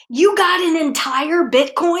You got an entire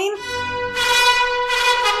Bitcoin?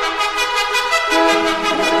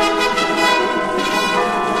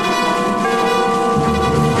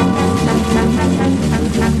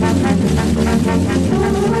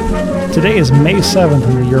 Today is May 7th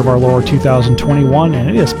in the year of our Lord 2021, and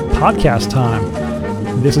it is podcast time.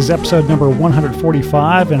 This is episode number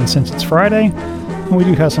 145, and since it's Friday, we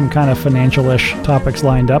do have some kind of financial-ish topics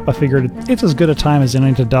lined up. I figured it's as good a time as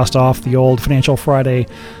any to dust off the old Financial Friday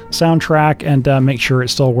soundtrack and make sure it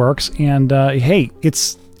still works. And hey,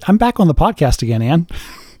 I'm back on the podcast again, Ann.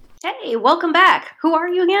 Hey, welcome back. Who are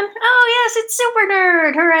you again? Oh, yes, it's Super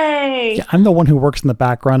Nerd. Hooray. Yeah, I'm the one who works in the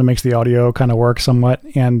background and makes the audio kind of work somewhat.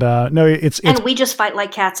 And no, it's And we just fight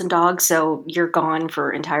like cats and dogs, so you're gone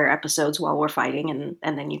for entire episodes while we're fighting,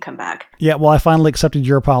 and then you come back. Yeah, well, I finally accepted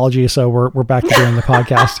your apology, so we're back to doing the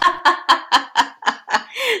podcast.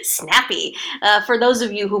 Snappy. For those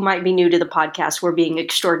of you who might be new to the podcast, we're being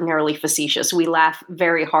extraordinarily facetious. We laugh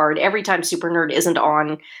very hard every time Super Nerd isn't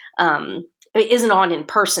on in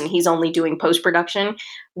person. He's only doing post-production.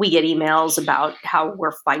 We get emails about how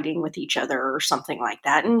we're fighting with each other or something like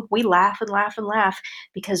that. And we laugh and laugh and laugh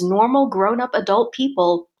because normal grown-up adult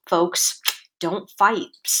people, folks, don't fight.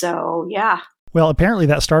 So, yeah. Well, apparently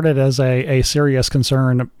that started as a serious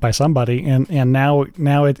concern by somebody, and now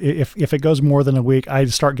if it goes more than a week, I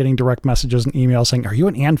start getting direct messages and emails saying, "Are you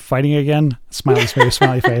and Ann fighting again?" Smiley face,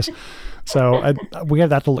 smiley face. So we have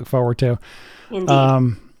that to look forward to.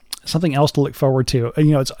 Indeed. Something else to look forward to.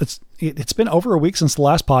 You know, it's been over a week since the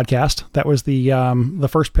last podcast. That was the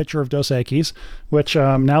first picture of Dos Equis, which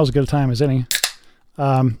now is as good a time as any.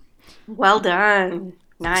 Well done.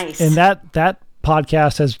 Nice. And that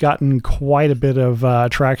podcast has gotten quite a bit of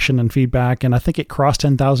traction and feedback, and I think it crossed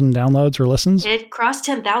 10,000 downloads or listens. It crossed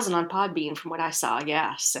 10,000 on Podbean from what I saw.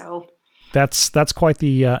 Yeah. So that's quite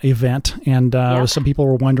the event. And Yep. Some people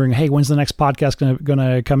were wondering, hey, when's the next podcast going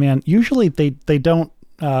to come in? Usually they don't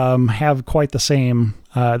have quite the same.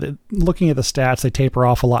 Looking at the stats, they taper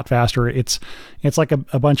off a lot faster. It's like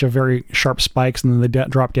a bunch of very sharp spikes, and then they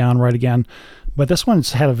drop down right again. But this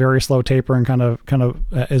one's had a very slow taper and kind of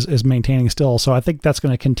is maintaining still. So I think that's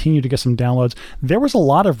going to continue to get some downloads. There was a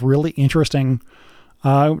lot of really interesting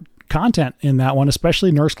content in that one,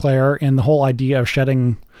 especially Nurse Claire and the whole idea of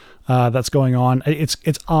shedding that's going on. It's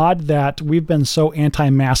odd that we've been so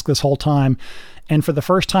anti-mask this whole time. And for the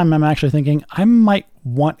first time, I'm actually thinking I might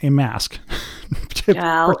want a mask to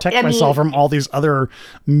protect myself from all these other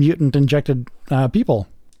mutant injected people.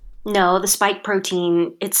 No, the spike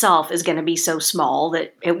protein itself is going to be so small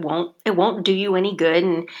that it won't do you any good.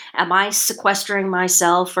 And am I sequestering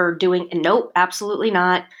myself or doing? Nope, absolutely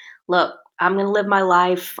not. Look, I'm going to live my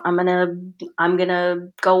life. I'm going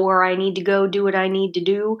to go where I need to go, do what I need to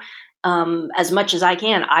do. As much as I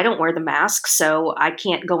can. I don't wear the mask, so I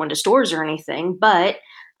can't go into stores or anything. But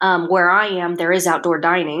where I am, there is outdoor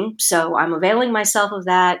dining, so I'm availing myself of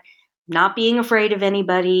that. Not being afraid of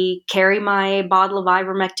anybody. Carry my bottle of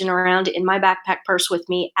ivermectin around in my backpack purse with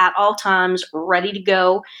me at all times, ready to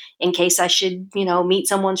go in case I should, meet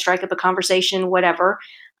someone, strike up a conversation, whatever.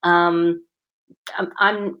 I'm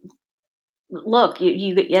look,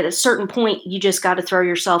 you at a certain point, you just got to throw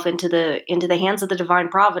yourself into the hands of the divine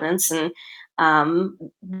providence and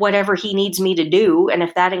whatever he needs me to do. And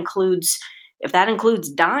if that includes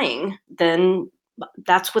dying, then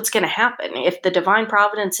that's what's going to happen. If the divine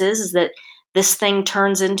providence is that this thing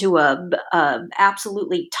turns into a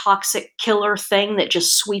absolutely toxic killer thing that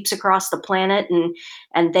just sweeps across the planet,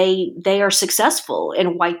 and they are successful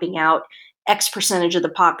in wiping out X percentage of the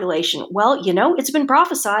population. Well, it's been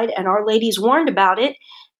prophesied, and Our Lady's warned about it,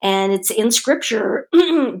 and it's in Scripture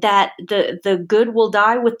that the good will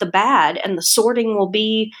die with the bad, and the sorting will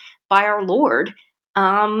be by our Lord.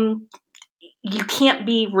 You can't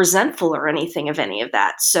be resentful or anything of any of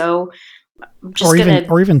that. So,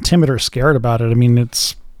 or even timid or scared about it. I mean,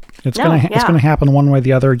 it's going to happen one way or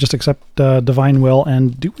the other. Just accept divine will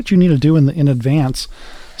and do what you need to do in advance,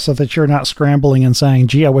 so that you're not scrambling and saying,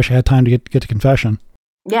 "Gee, I wish I had time to get to confession."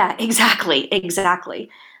 Yeah, exactly.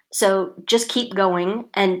 So just keep going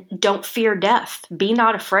and don't fear death. Be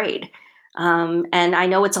not afraid. And I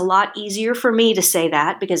know it's a lot easier for me to say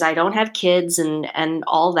that because I don't have kids and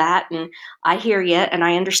all that. And I hear you and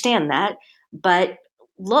I understand that. But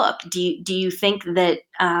look, do you think that,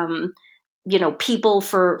 people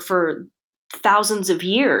for thousands of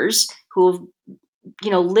years who have,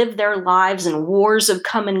 lived their lives and wars have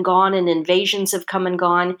come and gone and invasions have come and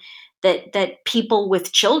gone, that people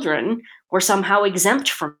with children were somehow exempt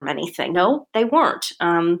from anything? No, they weren't.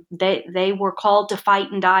 They were called to fight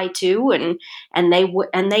and die too, and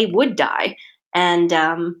they would die. And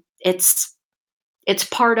it's It's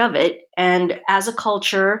part of it. And as a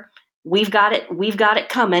culture, we've got it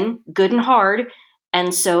coming good and hard.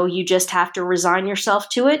 And so you just have to resign yourself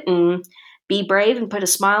to it and be brave and put a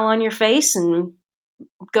smile on your face and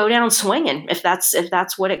go down swinging if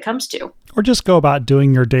that's what it comes to. Or just go about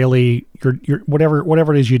doing your daily, your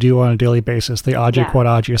whatever it is you do on a daily basis. The Age Yeah. Quod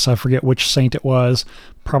Agius, I forget which saint it was,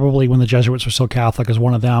 probably when the Jesuits were still Catholic, is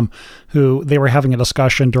one of them, who they were having a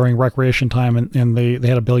discussion during recreation time, and they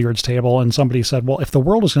had a billiards table, and somebody said, well, if the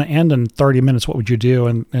world was going to end in 30 minutes, what would you do?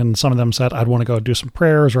 And some of them said, I'd want to go do some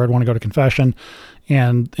prayers, or I'd want to go to confession.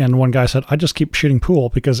 And one guy said, I just keep shooting pool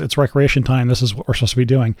because it's recreation time. This is what we're supposed to be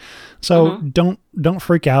doing. So don't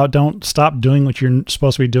freak out. Don't stop doing what you're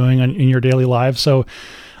supposed to be doing in your daily lives. So,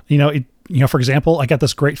 for example, I got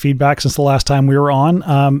this great feedback since the last time we were on.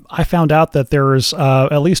 I found out that there's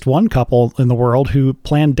at least one couple in the world who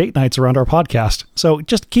plan date nights around our podcast. So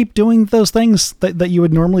just keep doing those things that you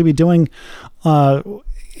would normally be doing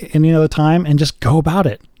any other time, and just go about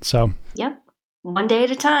it. So, Yep. One day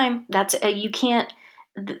at a time. That's you can't.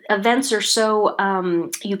 Events are so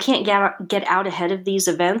you can't get out ahead of these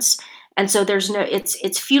events, and so there's no.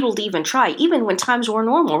 It's futile to even try, even when times were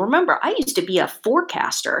normal. Remember, I used to be a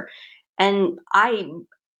forecaster, and I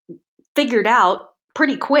figured out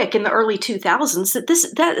pretty quick in the early 2000s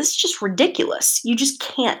that is just ridiculous. You just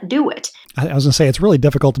can't do it. I was going to say, it's really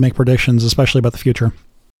difficult to make predictions, especially about the future.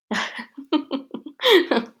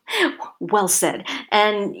 Well said.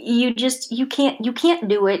 And you can't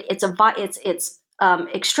do it. It's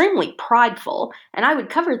extremely prideful. And I would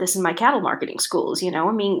cover this in my cattle marketing schools.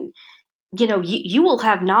 I mean, you will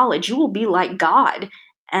have knowledge. You will be like God.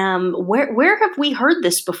 Where have we heard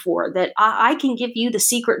this before? That I can give you the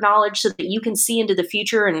secret knowledge so that you can see into the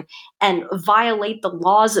future and violate the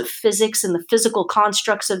laws of physics and the physical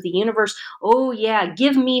constructs of the universe. Oh yeah,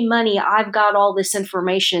 give me money. I've got all this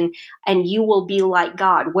information, and you will be like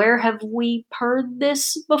God. Where have we heard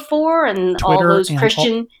this before? And all Twitter those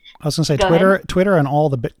Christian. I was going to say Go Twitter, ahead. Twitter, and all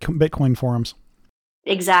the Bitcoin forums.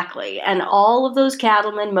 Exactly. And all of those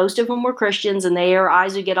cattlemen, most of them were Christians, and their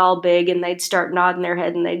eyes would get all big and they'd start nodding their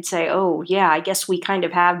head and they'd say, oh, yeah, I guess we kind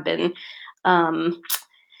of have been um,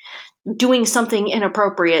 doing something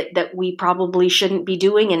inappropriate that we probably shouldn't be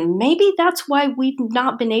doing. And maybe that's why we've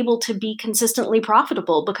not been able to be consistently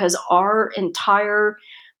profitable, because our entire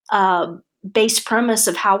uh, base premise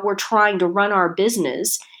of how we're trying to run our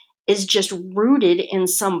business is just rooted in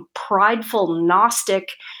some prideful, Gnostic,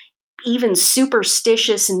 even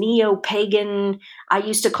superstitious neo-pagan. I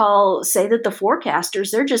used to say that the forecasters,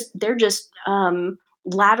 they're just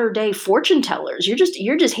latter day fortune tellers.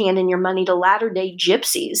 You're just handing your money to latter day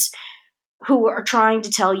gypsies who are trying to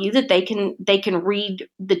tell you that they can read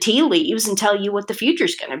the tea leaves and tell you what the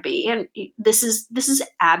future's going to be. And this is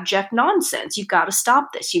abject nonsense. You've got to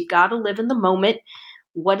stop this. You've got to live in the moment.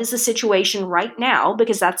 What is the situation right now?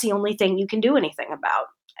 Because that's the only thing you can do anything about.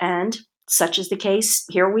 And such is the case.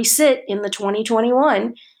 Here we sit in the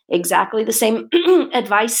 2021. Exactly the same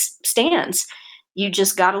advice stands. You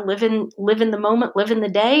just got to live in the moment, live in the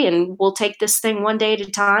day, and we'll take this thing one day at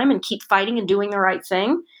a time and keep fighting and doing the right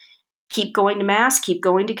thing. Keep going to mass, keep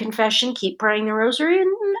going to confession, keep praying the rosary,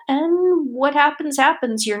 and what happens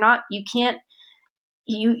happens. You can't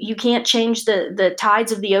change the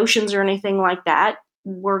tides of the oceans or anything like that.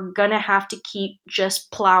 We're gonna have to keep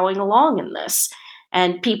just plowing along in this.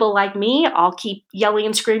 And people like me, I'll keep yelling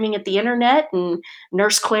and screaming at the internet, and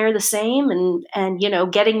Nurse Claire the same, and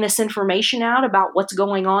getting this information out about what's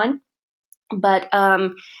going on. But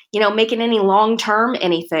making any long term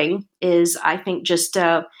anything is, I think, just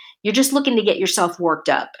you're just looking to get yourself worked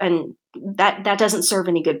up, and that doesn't serve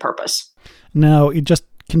any good purpose. No, you just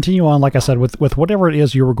continue on, like I said, with whatever it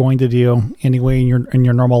is you were going to do anyway in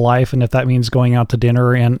your normal life, and if that means going out to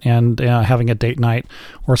dinner and having a date night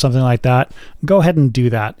or something like that, go ahead and do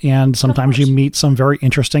that. And sometimes you meet some very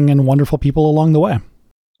interesting and wonderful people along the way.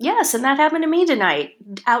 Yes, and that happened to me tonight.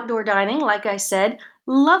 Outdoor dining, like I said,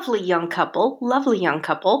 lovely young couple,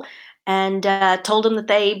 and told them that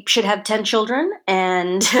they should have 10 children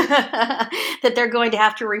and that they're going to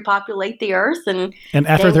have to repopulate the earth. And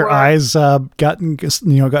after their eyes got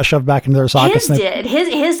shoved back into their sockets,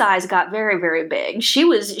 his eyes got very, very big. She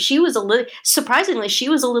was a little, surprisingly, she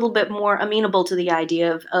was a little bit more amenable to the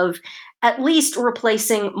idea of at least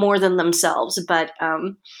replacing more than themselves. But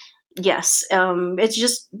yes, it's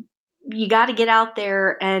just, you got to get out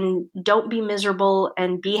there and don't be miserable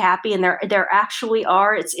and be happy. And there actually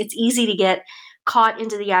are. It's easy to get caught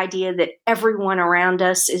into the idea that everyone around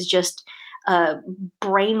us is just a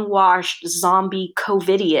brainwashed zombie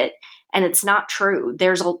COVIDiot, and it's not true.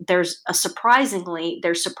 There's surprisingly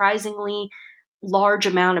large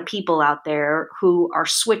amount of people out there who are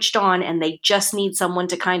switched on and they just need someone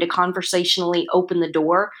to kind of conversationally open the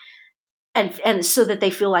door, and so that they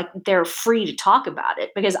feel like they're free to talk about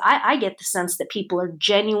it. Because I get the sense that people are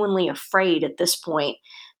genuinely afraid at this point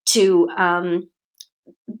to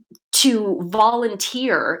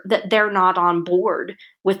volunteer that they're not on board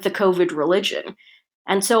with the COVID religion.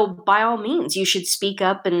 And so, by all means, you should speak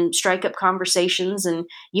up and strike up conversations. And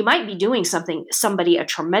you might be doing somebody a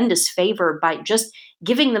tremendous favor by just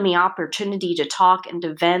giving them the opportunity to talk and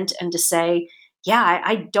to vent and to say, yeah,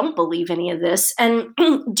 I don't believe any of this. And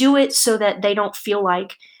do it so that they don't feel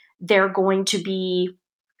like they're going to be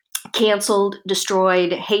canceled,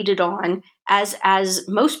 destroyed, hated on, as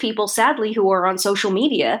most people, sadly, who are on social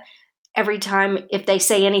media, every time if they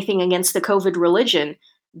say anything against the COVID religion,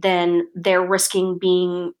 then they're risking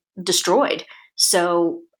being destroyed.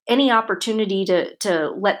 So any opportunity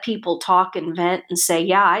to let people talk and vent and say,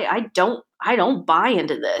 yeah, I don't buy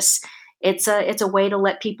into this. It's a way to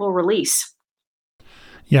let people release.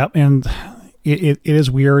 Yeah, and it is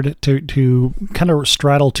weird to kind of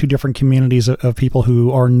straddle two different communities of people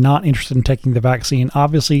who are not interested in taking the vaccine.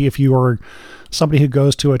 Obviously, if you are somebody who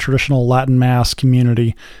goes to a traditional Latin Mass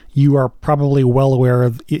community, you are probably well aware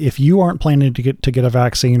of, if you aren't planning to get a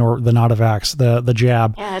vaccine or the not-a-vax, the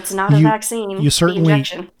jab. Yeah, it's not a vaccine. You certainly,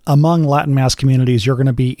 among Latin Mass communities, you're going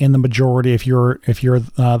to be in the majority if you're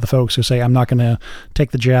the folks who say, I'm not going to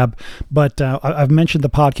take the jab. But I've mentioned the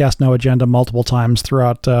podcast No Agenda multiple times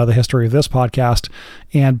throughout the history of this podcast.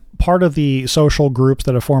 And part of the social groups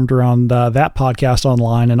that have formed around that podcast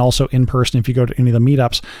online and also in person, if you go to any of the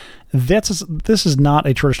meetups, this is not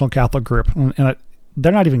a traditional Catholic group. And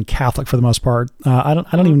they're not even Catholic for the most part. I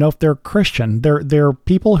don't even know if they're Christian. They're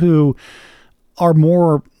people who are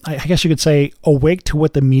more, I guess you could say, awake to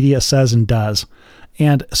what the media says and does.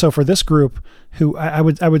 And so for this group, who I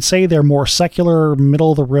would say they're more secular,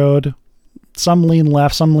 middle of the road, some lean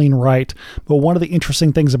left, some lean right. But one of the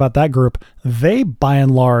interesting things about that group, they by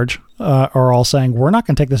and large are all saying, we're not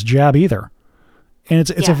going to take this jab either. And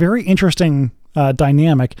it's a very interesting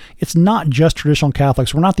dynamic. It's not just traditional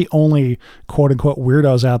Catholics. We're not the only quote unquote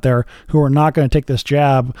weirdos out there who are not going to take this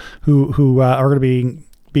jab, who are going to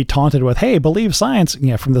be taunted with, hey, believe science,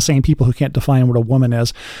 from the same people who can't define what a woman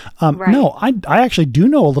is. Right. No, I actually do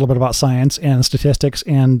know a little bit about science and statistics.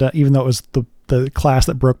 And even though it was the class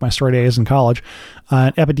that broke my straight A's in college,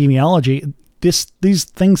 epidemiology, these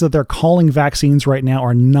things that they're calling vaccines right now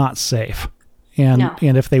are not safe. And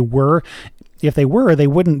if they were, they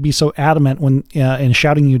wouldn't be so adamant when in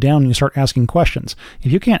shouting you down when you start asking questions.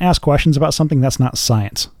 If you can't ask questions about something, that's not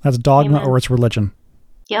science. That's dogma. Amen. Or it's religion.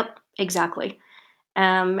 Yep, exactly.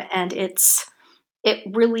 And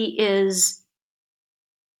it really is,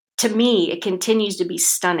 to me, it continues to be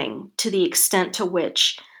stunning to the extent to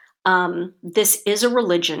which this is a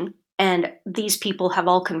religion and these people have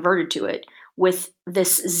all converted to it with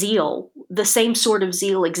this zeal, the same sort of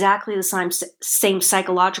zeal, exactly the same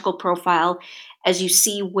psychological profile as you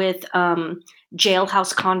see with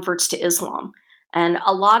jailhouse converts to Islam. And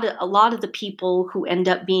a lot of the people who end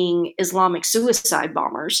up being Islamic suicide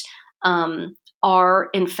bombers are,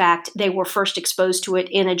 in fact, they were first exposed to it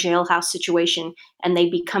in a jailhouse situation, and they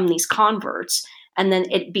become these converts, and then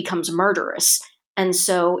it becomes murderous. And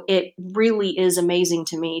so it really is amazing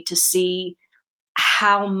to me to see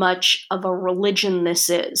how much of a religion this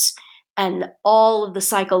is, and all of the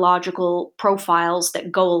psychological profiles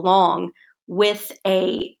that go along with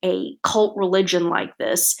a cult religion like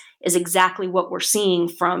this is exactly what we're seeing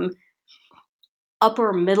from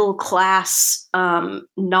upper middle class,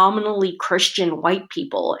 nominally Christian white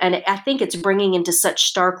people. And I think it's bringing into such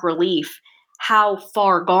stark relief how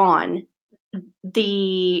far gone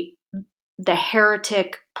the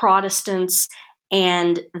heretic Protestants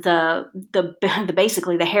and the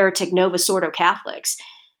basically the heretic Novus Ordo Catholics.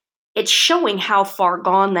 It's showing how far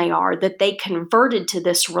gone they are, that they converted to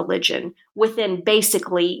this religion within,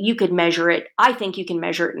 basically, you could measure it. I think you can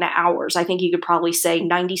measure it in hours. I think you could probably say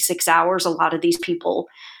 96 hours. A lot of these people,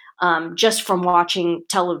 just from watching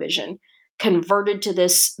television, converted to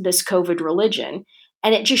this COVID religion.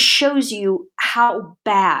 And it just shows you how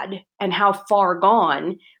bad and how far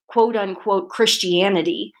gone, quote unquote,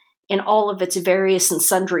 Christianity in all of its various and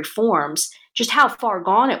sundry forms, just how far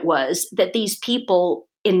gone it was that these people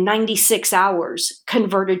in 96 hours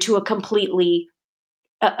converted to a completely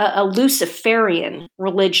a Luciferian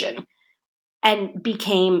religion and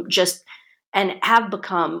have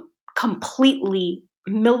become completely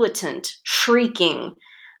militant, shrieking,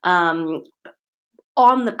 on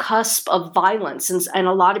the cusp of violence. And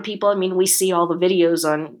a lot of people, I mean, we see all the videos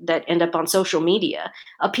that end up on social media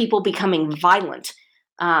of people becoming violent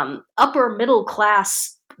upper middle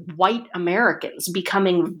class white Americans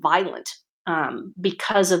becoming violent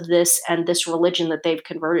because of this and this religion that they've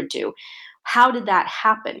converted to. How did that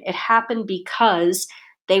happen? It happened because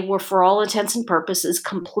they were, for all intents and purposes,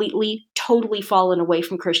 completely, totally fallen away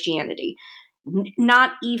from Christianity.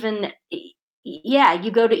 Not even, yeah,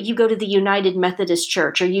 you go to the United Methodist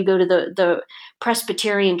Church, or you go to the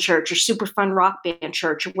Presbyterian Church, or Superfund Rock Band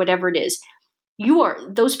Church, or whatever it is.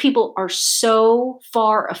 Those people are so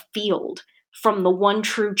far afield from the one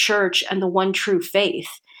true church and the one true faith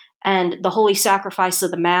and the holy sacrifice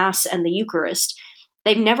of the Mass and the Eucharist.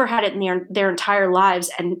 They've never had it in their entire lives,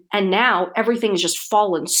 and now everything has just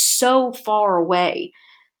fallen so far away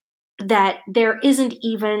that there isn't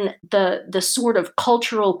even the sort of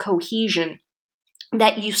cultural cohesion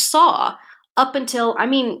that you saw up until,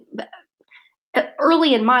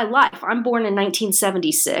 early in my life. I'm born in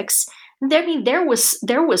 1976. There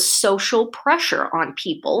was social pressure on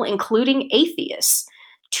people, including atheists,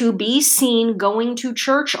 to be seen going to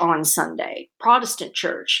church on Sunday, Protestant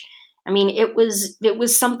church. It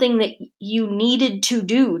was something that you needed to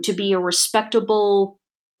do to be a respectable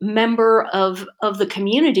member of the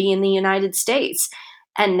community in the United States.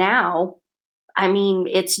 And now,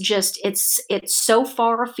 it's so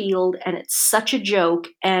far afield, and it's such a joke.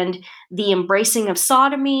 And the embracing of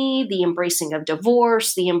sodomy, the embracing of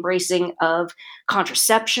divorce, the embracing of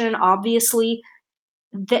contraception, obviously,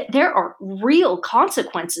 there are real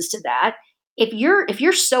consequences to that. If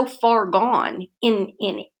you're so far gone in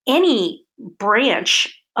any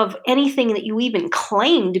branch of anything that you even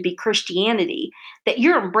claim to be Christianity, that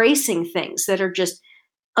you're embracing things that are just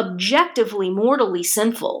objectively mortally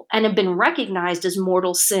sinful and have been recognized as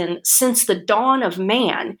mortal sin since the dawn of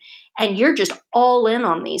man, and you're just all in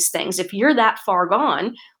on these things, if you're that far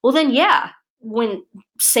gone, well then, yeah, when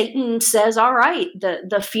Satan says, all right,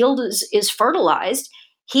 the field is fertilized,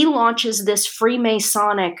 he launches this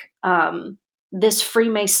Freemasonic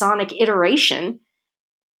iteration,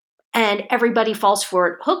 and everybody falls for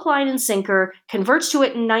it, hook, line, and sinker, converts to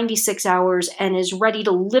it in 96 hours, and is ready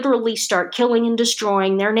to literally start killing and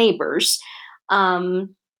destroying their neighbors inside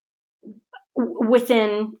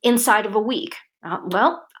of a week.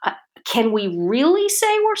 Can we really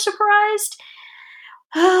say we're surprised?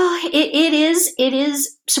 It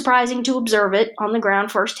is surprising to observe it on the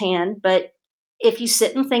ground firsthand, but if you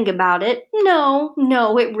sit and think about it, no,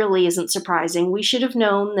 it really isn't surprising. We should have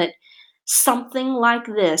known that something like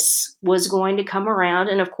this was going to come around.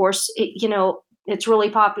 And of course, it's really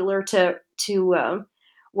popular to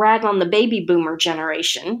rag on the baby boomer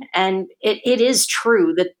generation. And it is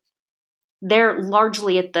true that they're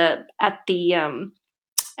largely at the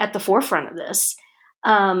forefront of this,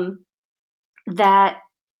 that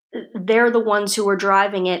they're the ones who are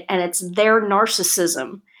driving it, and it's their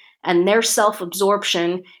narcissism and their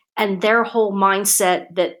self-absorption and their whole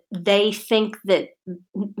mindset that they think that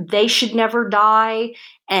they should never die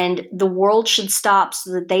and the world should stop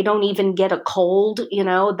so that they don't even get a cold.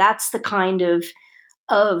 That's the kind of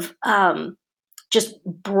just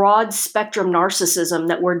broad spectrum narcissism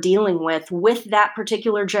that we're dealing with that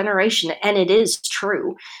particular generation. And it is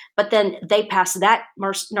true. But then they pass that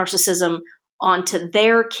narcissism onto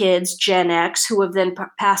their kids, Gen X, who have then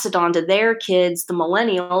passed it on to their kids, the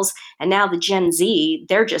millennials, and now the Gen Z.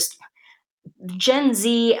 Gen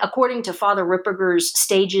Z, according to Father Ripperger's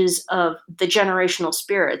stages of the generational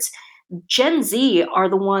spirits, Gen Z are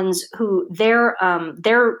the ones who their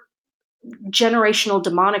generational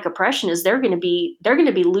demonic oppression is they're going to be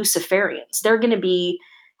Luciferians. They're going to be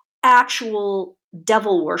actual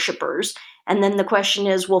devil worshippers. And then the question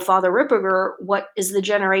is, well, Father Ripperger, what is the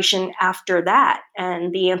generation after that?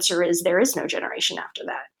 And the answer is there is no generation after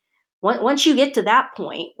that. Once you get to that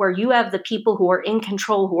point where you have the people who are in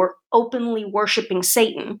control, who are openly worshiping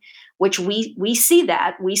Satan, which we see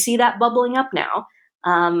that bubbling up now,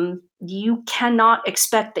 you cannot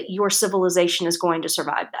expect that your civilization is going to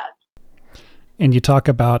survive that. And you talk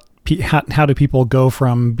about how do people go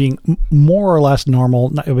from being more or less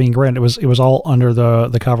normal? I mean, granted, it was all under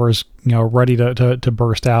the covers, ready to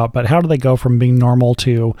burst out. But how do they go from being normal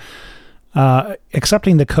to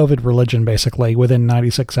accepting the COVID religion basically within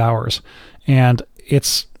 96 hours? And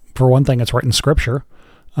it's, for one thing, it's right in Scripture.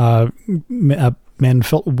 Men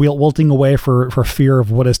wilting away for fear of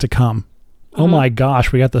what is to come. Mm-hmm. Oh my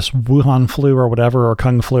gosh, we got this Wuhan flu or whatever, or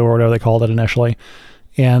Kung flu or whatever they called it initially.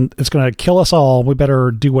 And it's going to kill us all. We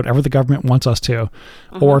better do whatever the government wants us to.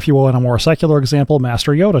 Uh-huh. Or if you will, in a more secular example,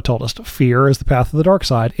 Master Yoda told us, fear is the path of the dark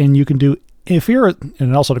side. And you can do fear.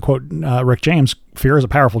 And also to quote Rick James, fear is a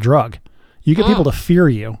powerful drug. You get people to fear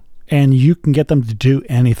you, and you can get them to do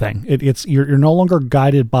anything. You're no longer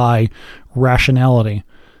guided by rationality.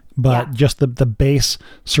 but Yeah. just the base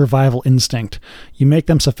survival instinct. You make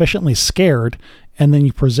them sufficiently scared, and then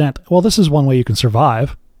you present, well, this is one way you can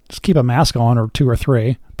survive. Just keep a mask on, or 2 or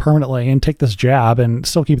 3 permanently, and take this jab and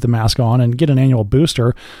still keep the mask on and get an annual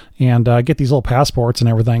booster and get these little passports and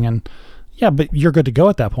everything. And yeah, but you're good to go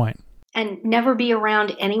at that point. And never be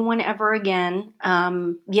around anyone ever again.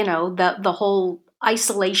 The whole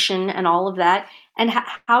isolation and all of that. And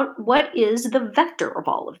what is the vector of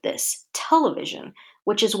all of this? Television,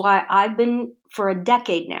 which is why I've been, for a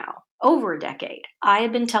decade now, over a decade, I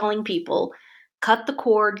have been telling people, cut the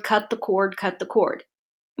cord, cut the cord, cut the cord.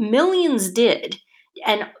 Millions did.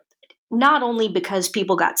 And not only because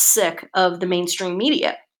people got sick of the mainstream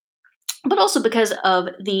media, but also because of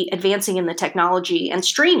the advancing in the technology and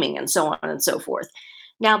streaming and so on and so forth.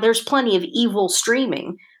 Now, there's plenty of evil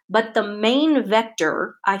streaming, but the main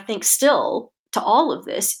vector, I think, still to all of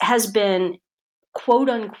this has been quote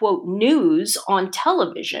unquote news on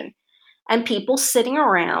television, and people sitting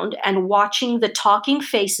around and watching the talking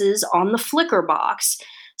faces on the Flickr box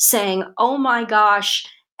saying, oh my gosh,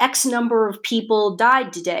 X number of people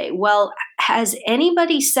died today. Well, has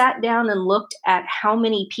anybody sat down and looked at how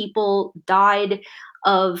many people died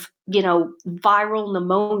of, viral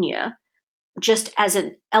pneumonia just as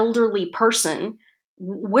an elderly person?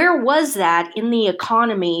 Where was that in the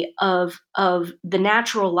economy of the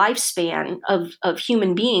natural lifespan of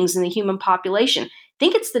human beings and the human population? I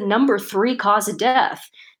think it's the number 3 cause of death.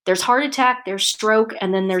 There's heart attack, there's stroke,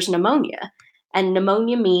 and then there's pneumonia. And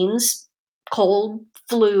pneumonia means cold,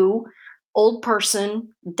 flu, old person,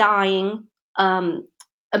 dying,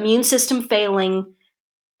 immune system failing,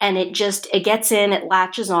 and it gets in, it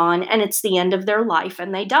latches on, and it's the end of their life,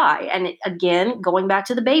 and they die. And again, going back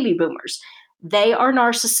to the baby boomers, they are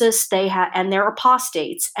narcissists, and they're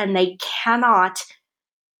apostates, and they cannot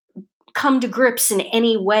come to grips in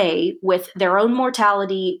any way with their own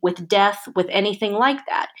mortality, with death, with anything like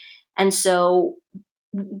that. And so,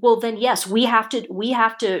 well, then yes, we have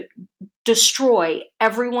to destroy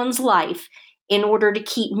everyone's life in order to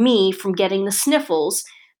keep me from getting the sniffles,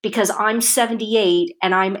 because I'm 78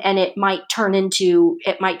 and it might turn into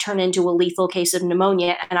a lethal case of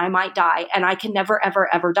pneumonia, and I might die, and I can never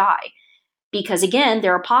ever ever die, because again,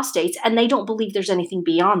 they're apostates and they don't believe there's anything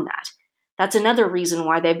beyond that. That's another reason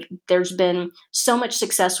why there's been so much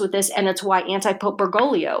success with this, and it's why anti-Pope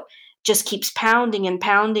Bergoglio just keeps pounding and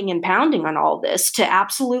pounding and pounding on all this, to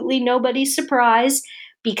absolutely nobody's surprise,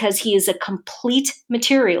 because he is a complete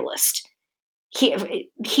materialist.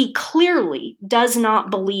 He clearly does not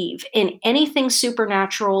believe in anything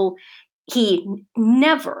supernatural. He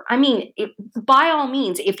never, by all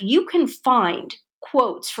means, if you can find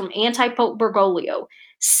quotes from anti-Pope Bergoglio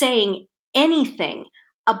saying anything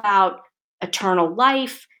about eternal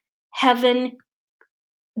life, heaven,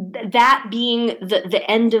 that being the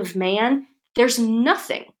end of man, there's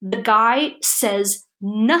nothing. The guy says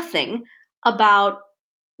nothing about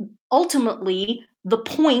ultimately the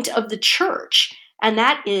point of the church, and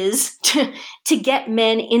that is to get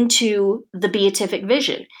men into the beatific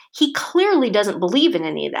vision. He clearly doesn't believe in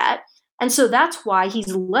any of that, and so that's why he's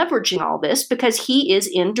leveraging all this, because he is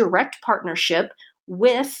in direct partnership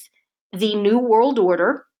with the New World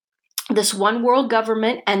Order, this one world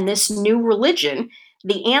government, and this new religion.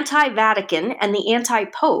 The anti-Vatican and the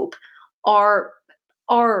anti-Pope are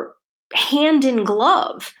hand in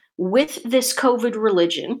glove with this COVID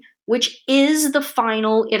religion, which is the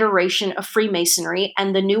final iteration of Freemasonry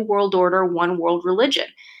and the New World Order, one world religion.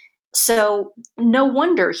 So no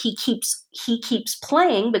wonder he keeps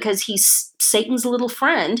playing, because he's Satan's little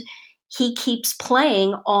friend. He keeps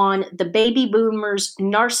playing on the baby boomers'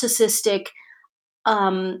 narcissistic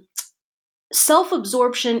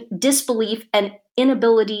self-absorption, disbelief, and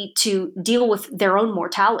inability to deal with their own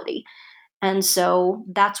mortality. And so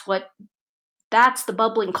that's the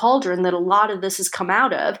bubbling cauldron that a lot of this has come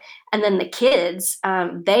out of. And then the kids,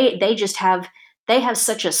 they have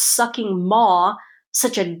such a sucking maw,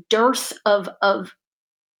 such a dearth of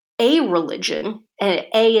a religion,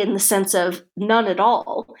 a in the sense of none at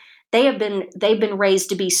all. They've been raised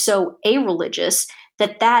to be so a-religious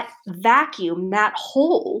that vacuum, that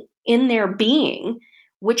hole in their being,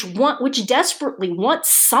 which desperately wants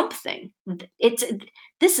something.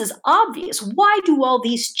 This is obvious. Why do all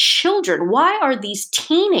these children, why are these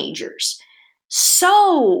teenagers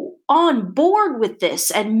so on board with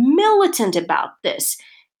this and militant about this?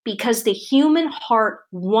 Because the human heart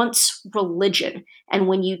wants religion. And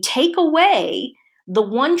when you take away the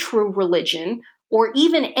one true religion, or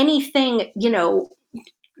even anything,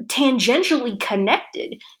 tangentially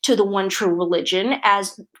connected to the one true religion,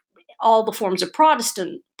 as all the forms of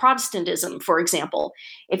Protestantism, for example,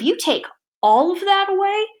 if you take all of that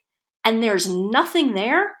away, and there's nothing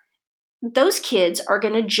there, those kids are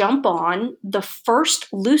going to jump on the first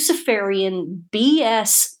Luciferian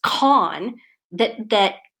BS con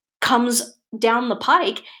that comes down the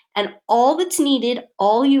pike, and all that's needed,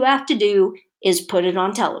 all you have to do is put it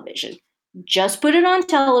on television. Just put it on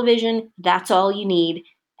television. That's all you need,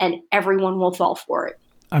 and everyone will fall for it.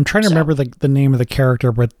 I'm trying to remember the name of the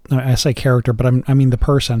character, but I say character, but I mean the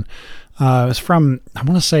person. It's from, I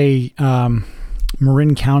want to say,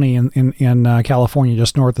 Marin County in California,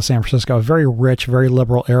 just north of San Francisco, a very rich, very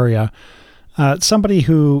liberal area. Somebody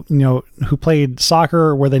who played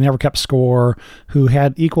soccer where they never kept score, who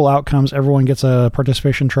had equal outcomes, everyone gets a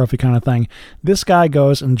participation trophy kind of thing. This guy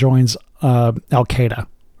goes and joins Al Qaeda,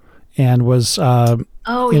 and was in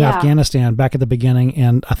Afghanistan back at the beginning,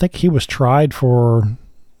 and I think he was tried for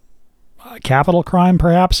capital crime,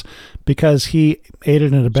 perhaps, because he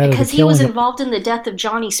aided and abetted because he was involved in the death of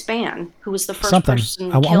Johnny Spann, who was the first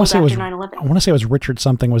person killed after 9/11. I want to say it was Richard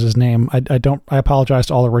something was his name. I apologize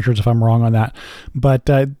to all the Richards if I'm wrong on that. But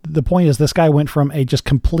the point is, this guy went from a just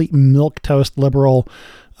complete milquetoast liberal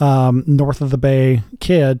north of the Bay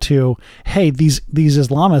kid to, hey, these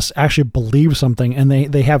Islamists actually believe something, and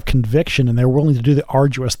they have conviction, and they're willing to do the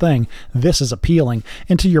arduous thing. This is appealing.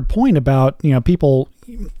 And to your point about, people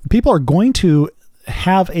are going to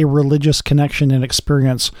have a religious connection and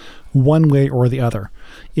experience one way or the other.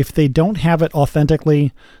 If they don't have it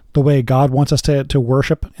authentically the way God wants us to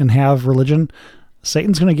worship and have religion,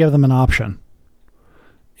 Satan's going to give them an option.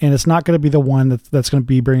 And it's not going to be the one that's going to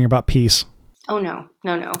be bringing about peace. Oh, no.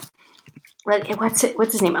 What's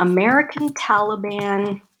his name? American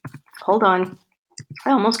Taliban. Hold on.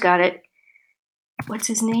 I almost got it. What's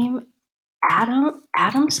his name?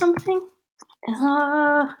 Adam something?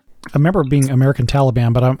 I remember being American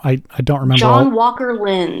Taliban, but I don't remember. John Walker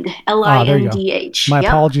Lind. Lindh. My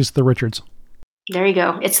apologies to the Richards. There you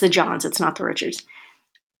go. It's the Johns. It's not the Richards.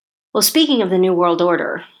 Well, speaking of the New World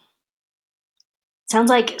Order,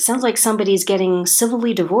 sounds like somebody's getting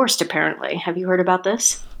civilly divorced, apparently. Have you heard about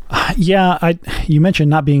this? Yeah, you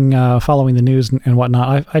mentioned not being following the news and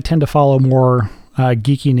whatnot. I tend to follow more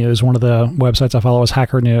geeky news. One of the websites I follow is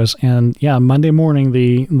Hacker News, and yeah, Monday morning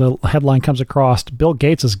the headline comes across: Bill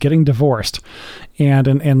Gates is getting divorced.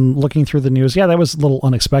 And looking through the news, yeah, that was a little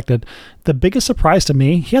unexpected. The biggest surprise to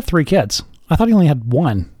me, he had 3 kids. I thought he only had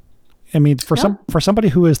 1. I mean, for somebody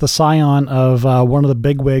who is the scion of one of the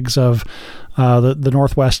bigwigs of the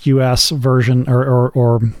Northwest U.S. version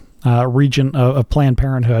or region of Planned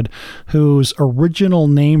Parenthood, whose original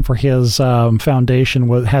name for his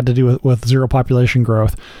foundation had to do with zero population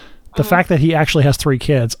growth. The fact that he actually has 3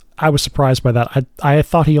 kids, I was surprised by that. I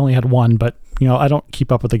thought he only had 1, but I don't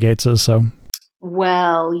keep up with the Gateses, so.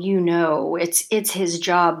 Well, it's his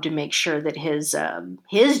job to make sure that his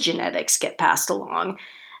genetics get passed along.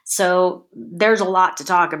 So there's a lot to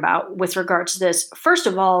talk about with regards to this. First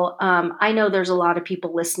of all, I know there's a lot of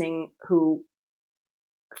people listening who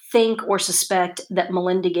think or suspect that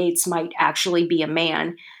Melinda Gates might actually be a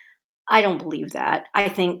man. I don't believe that. I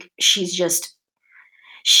think she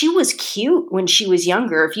was cute when she was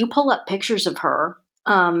younger. If you pull up pictures of her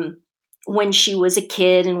when she was a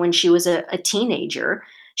kid and when she was a teenager,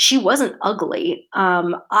 she wasn't ugly.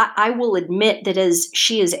 I will admit that as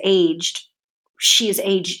she has aged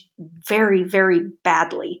very, very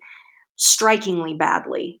badly, strikingly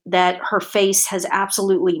badly, that her face has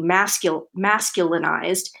absolutely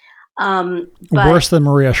masculinized. Worse than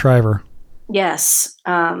Maria Shriver. Yes.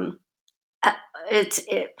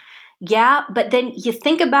 Yeah, but then you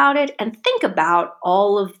think about it and think about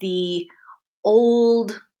all of the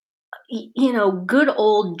old, good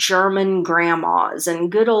old German grandmas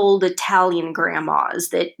and good old Italian grandmas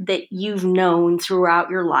that you've known throughout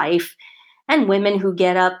your life, and women who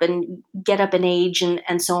get up in age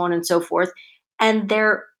and so on and so forth. And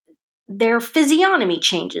their physiognomy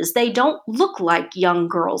changes. They don't look like young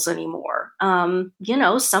girls anymore.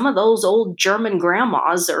 Some of those old German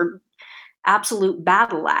grandmas are absolute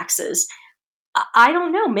battle axes. I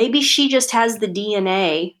don't know. Maybe she just has the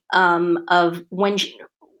DNA of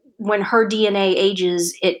when her DNA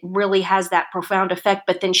ages, it really has that profound effect.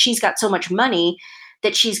 But then she's got so much money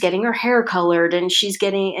that she's getting her hair colored and she's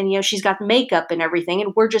got makeup and everything.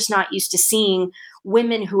 And we're just not used to seeing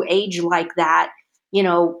women who age like that,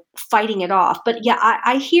 fighting it off. But yeah,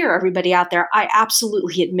 I hear everybody out there. I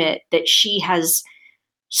absolutely admit that she has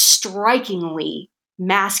strikingly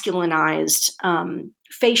masculinized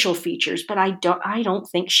facial features, but I don't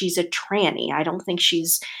think she's a tranny. I don't think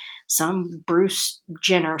she's some Bruce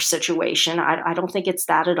Jenner situation. I don't think it's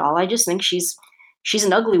that at all. I just think she's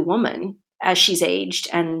an ugly woman as she's aged,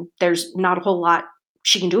 and there's not a whole lot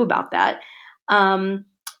she can do about that.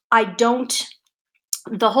 I don't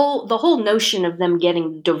the whole notion of them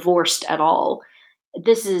getting divorced at all,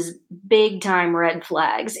 this is big time red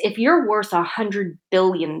flags. If you're worth $100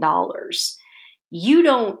 billion, you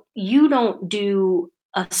don't do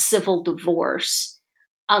a civil divorce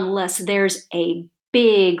unless there's a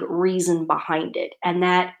big reason behind it. And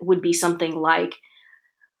that would be something like,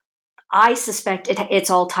 I suspect it's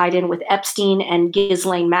all tied in with Epstein and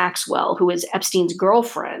Ghislaine Maxwell, who is Epstein's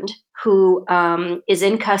girlfriend, who is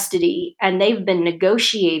in custody, and they've been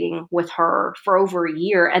negotiating with her for over a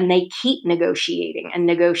year, and they keep negotiating and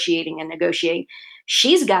negotiating and negotiating.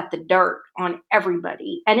 She's got the dirt on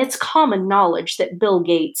everybody, and it's common knowledge that Bill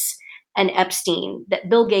Gates and Epstein, that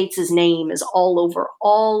Bill Gates's name is all over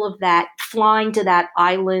all of that, flying to that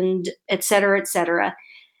island, et cetera, et cetera.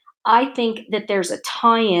 I think that there's a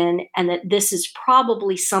tie-in, and that this is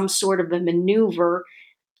probably some sort of a maneuver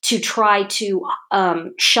to try to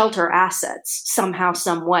shelter assets somehow,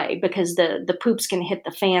 some way, because the poops can hit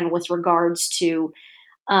the fan with regards to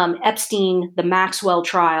Epstein, the Maxwell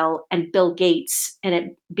trial, and Bill Gates, and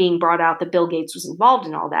it being brought out that Bill Gates was involved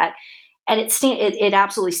in all that. And it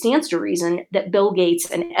absolutely stands to reason that Bill Gates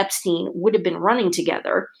and Epstein would have been running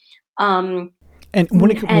together. Um, And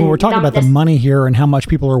when we're talking about the money here and how much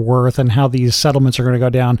people are worth and how these settlements are going to go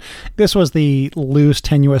down, this was the loose,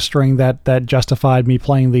 tenuous string that justified me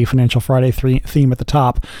playing the Financial Friday theme at the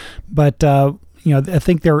top. But I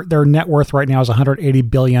think their net worth right now is 180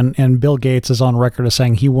 billion, and Bill Gates is on record as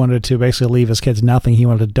saying he wanted to basically leave his kids nothing. He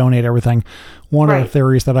wanted to donate everything. One of the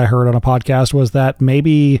theories that I heard on a podcast was that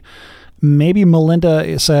maybe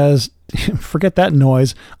Melinda says, forget that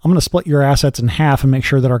noise. I'm going to split your assets in half and make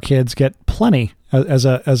sure that our kids get plenty as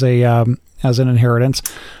an inheritance.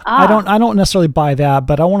 I don't necessarily buy that,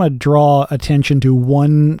 but I want to draw attention to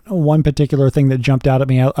one particular thing that jumped out at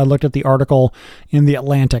me. I looked at the article in The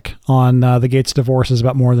Atlantic on the Gates divorce is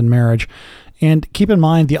about more than marriage. And keep in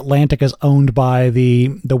mind, The Atlantic is owned by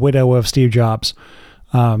the widow of Steve Jobs.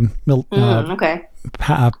 Okay.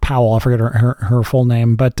 Powell, I forget her full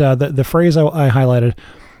name, but the phrase I highlighted,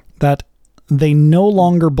 that they no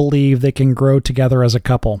longer believe they can grow together as a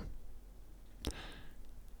couple.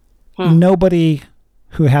 Nobody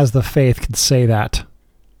who has the faith could say that.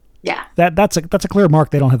 Yeah. That's a clear mark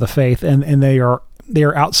they don't have the faith, and they are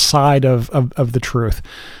outside of the truth.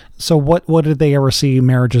 So what did they ever see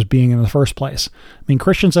marriage as being in the first place? I mean,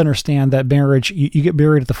 Christians understand that marriage, you get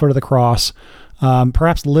buried at the foot of the cross,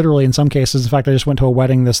 perhaps literally in some cases. In fact, I just went to a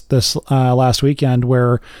wedding this last weekend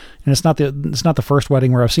where, and it's not the first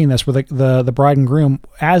wedding where I've seen this, where the bride and groom,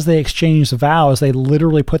 as they exchange vows, they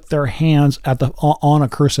literally put their hands on a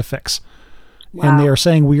crucifix. Wow. And they are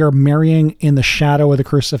saying, we are marrying in the shadow of the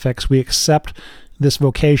crucifix. We accept this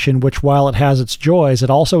vocation, which, while it has its joys,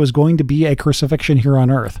 it also is going to be a crucifixion here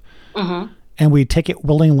on earth. Mm-hmm. And we take it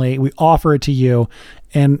willingly. We offer it to you,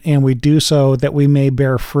 and we do so that we may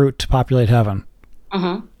bear fruit to populate heaven.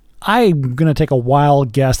 Mm-hmm. I'm going to take a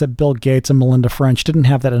wild guess that Bill Gates and Melinda French didn't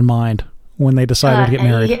have that in mind when they decided to get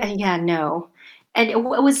married. Yeah, no. And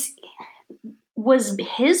was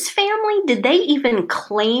his family, did they even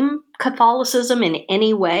claim Catholicism in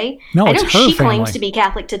any way? No, I know she family. Claims to be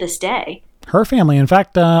Catholic to this day. Her family. In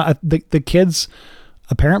fact, the kids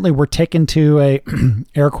apparently were taken to a,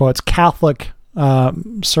 air quotes, Catholic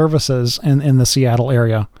services in the Seattle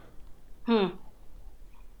area.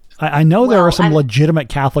 I know there are some legitimate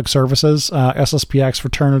Catholic services, SSPX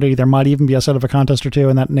fraternity. There might even be a set of a contest or two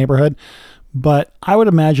in that neighborhood. But I would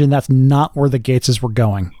imagine that's not where the Gateses were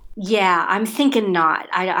going. Yeah, I'm thinking not.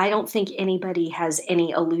 I don't think anybody has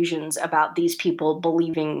any illusions about these people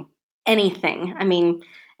believing anything. I mean,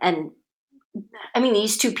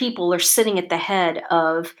 these two people are sitting at the head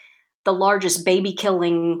of the largest baby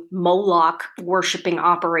killing Moloch worshipping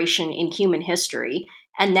operation in human history.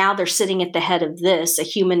 And now they're sitting at the head of this, a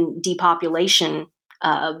human depopulation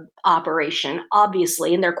operation,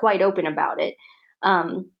 obviously, and they're quite open about it.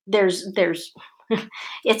 There's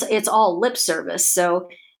it's all lip service. So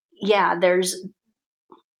yeah,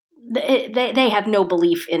 they have no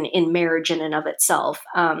belief in marriage in and of itself.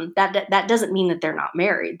 That doesn't mean that they're not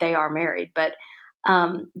married. They are married, but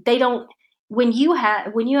they don't. When you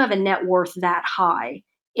have a net worth that high,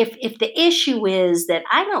 if the issue is that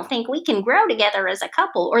I don't think we can grow together as a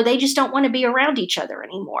couple, or they just don't want to be around each other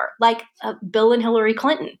anymore, like Bill and Hillary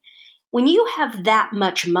Clinton, when you have that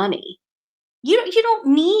much money, you don't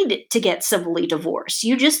need to get civilly divorced.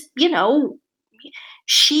 You just,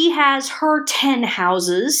 she has her 10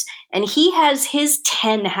 houses and he has his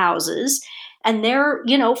 10 houses, and they're,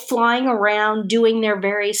 flying around doing their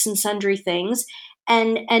various and sundry things,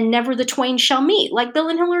 and never the twain shall meet, like Bill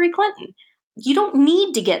and Hillary Clinton. you don't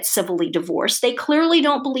need to get civilly divorced. They clearly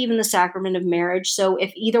don't believe in the sacrament of marriage. So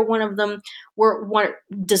if either one of them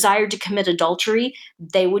desired to commit adultery,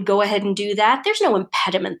 they would go ahead and do that. There's no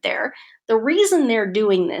impediment there. The reason they're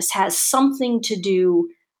doing this has something to do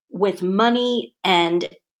with money and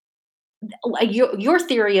your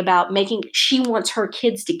theory about making she wants her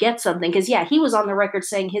kids to get something, because yeah, he was on the record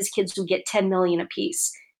saying his kids would get 10 million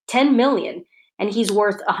apiece. 10 million, and he's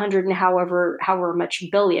worth 100 and however much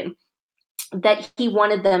billion, that he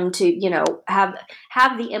wanted them to,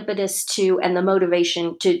 have the impetus to and the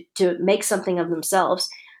motivation to make something of themselves.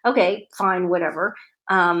 Okay, fine, whatever.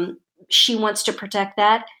 She wants to protect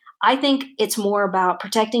that. I think it's more about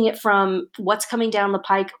protecting it from what's coming down the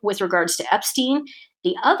pike with regards to Epstein.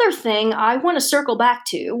 The other thing I want to circle back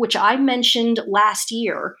to, which I mentioned last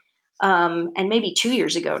year, and maybe 2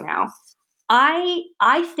 years ago now,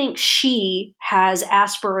 I think she has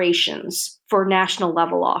aspirations for national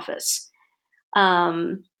level office.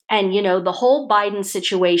 And the whole Biden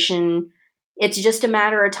situation, it's just a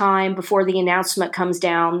matter of time before the announcement comes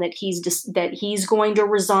down that he's going to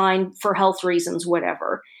resign for health reasons,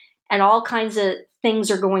 whatever. And all kinds of things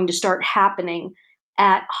are going to start happening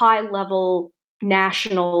at high level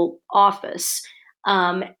national office.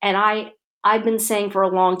 And I've been saying for a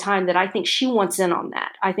long time that I think she wants in on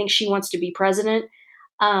that. I think she wants to be president.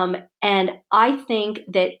 And I think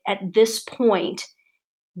that at this point,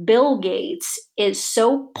 Bill Gates is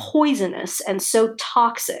so poisonous and so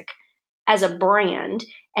toxic as a brand,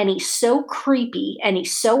 and he's so creepy and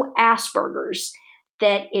he's so Asperger's,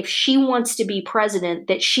 that if she wants to be president,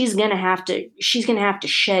 that she's going to have to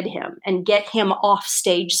shed him and get him off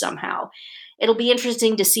stage somehow. It'll be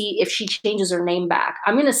interesting to see if she changes her name back.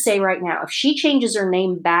 I'm going to say right now, if she changes her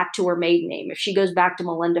name back to her maiden name, if she goes back to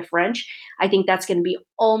Melinda French, I think that's going to be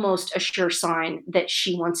almost a sure sign that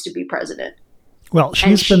she wants to be president. Well,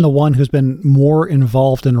 she's been the one who's been more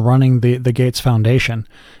involved in running the Gates Foundation.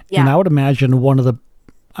 Yeah. And I would imagine one of the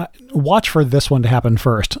watch for this one to happen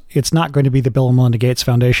first. It's not going to be the Bill and Melinda Gates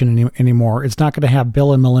Foundation anymore. It's not going to have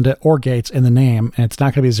Bill and Melinda or Gates in the name, and it's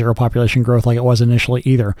not going to be zero population growth like it was initially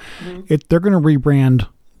either. Mm-hmm. They're going to rebrand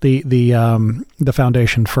the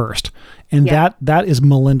foundation first, and that is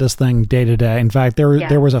Melinda's thing day to day. In fact,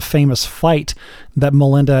 there was a famous fight that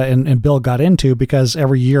Melinda and Bill got into because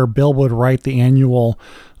every year Bill would write the annual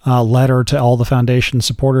letter to all the foundation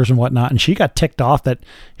supporters and whatnot, and she got ticked off that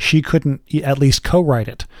she couldn't at least co-write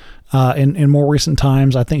it. In more recent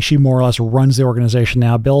times, I think she more or less runs the organization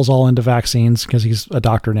now. Bill's all into vaccines because he's a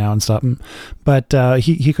doctor now and stuff, but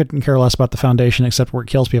he couldn't care less about the foundation except where it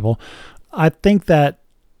kills people. I think that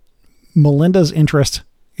Melinda's interest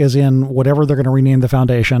is in whatever they're going to rename the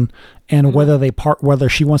foundation, and mm-hmm. whether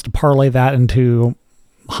she wants to parlay that into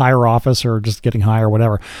higher office or just getting high or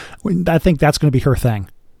whatever. I think that's going to be her thing.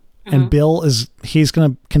 Mm-hmm. And Bill he's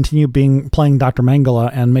going to continue playing Dr.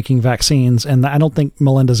 Mengele and making vaccines, and I don't think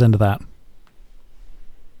Melinda's into that.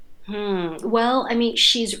 Well, I mean,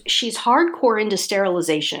 she's hardcore into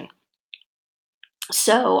sterilization.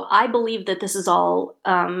 So I believe that this is all.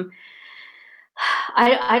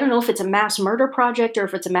 I don't know if it's a mass murder project or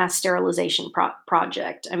if it's a mass sterilization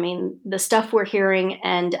project. I mean, the stuff we're hearing,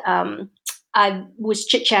 and I was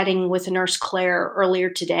chit-chatting with Nurse Claire earlier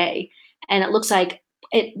today, and it looks like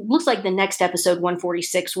the next episode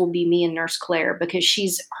 146 will be me and Nurse Claire, because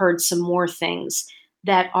she's heard some more things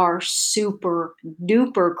that are super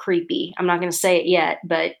duper creepy. I'm not going to say it yet,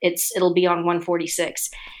 but it'll be on 146.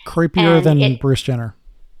 Creepier than Bruce Jenner.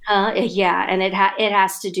 Yeah, and it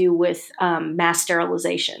has to do with mass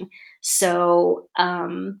sterilization. So,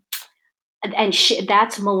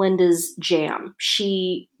 that's Melinda's jam.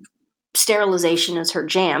 Sterilization is her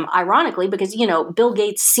jam. Ironically, because Bill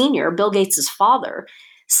Gates Sr., Bill Gates's father,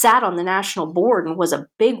 sat on the national board and was a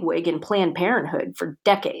bigwig in Planned Parenthood for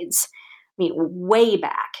decades. I mean, way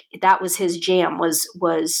back, that was his jam,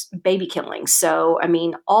 was baby killing. So, I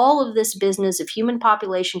mean, all of this business of human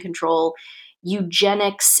population control,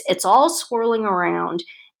 eugenics, it's all swirling around.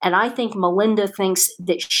 And I think Melinda thinks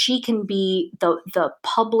that she can be the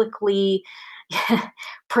publicly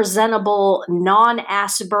presentable,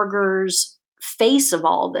 non-Asperger's face of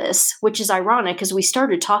all this, which is ironic because we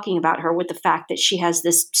started talking about her with the fact that she has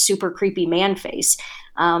this super creepy man face.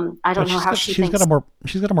 I don't know how she thinks.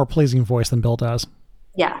 She's got a more pleasing voice than Bill does.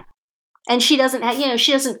 Yeah. And she doesn't have,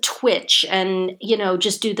 she doesn't twitch and,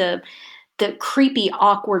 just do the creepy,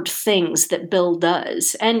 awkward things that Bill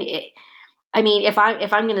does. And if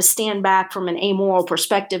I'm going to stand back from an amoral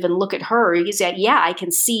perspective and look at her, you say, yeah, I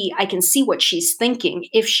can see what she's thinking.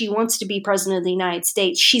 If she wants to be president of the United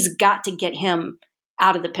States, she's got to get him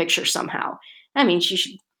out of the picture somehow. I mean, she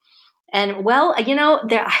should. And well,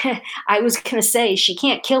 there, I was going to say she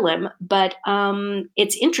can't kill him, but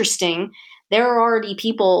it's interesting. There are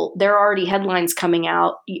already headlines coming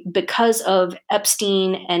out because of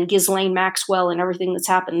Epstein and Ghislaine Maxwell and everything that's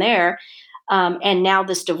happened there. And now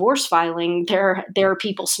this divorce filing, there are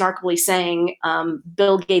people snarkily saying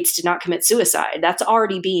Bill Gates did not commit suicide. That's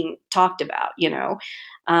already being talked about.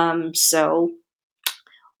 So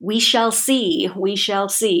we shall see. We shall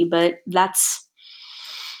see. But that's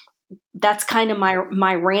kind of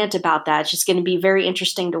my rant about that. It's just going to be very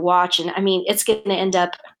interesting to watch. And I mean, it's going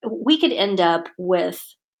to we could end up with,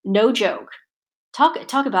 no joke,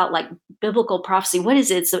 talk about like biblical prophecy. What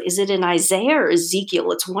is it? So is it in Isaiah or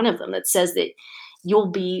Ezekiel? It's one of them that says that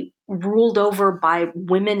you'll be ruled over by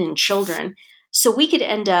women and children. So we could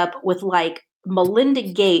end up with like Melinda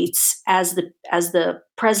Gates as the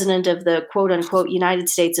president of the quote unquote United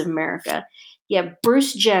States of America. You have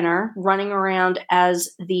Bruce Jenner running around as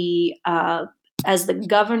the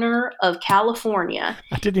governor of California.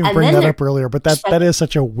 I didn't even bring that up earlier, but that is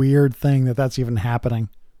such a weird thing that's even happening.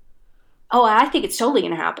 Oh, I think it's totally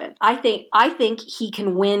going to happen. I think he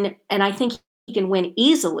can win, and I think he can win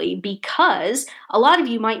easily because a lot of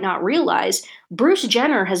you might not realize Bruce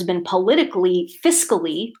Jenner has been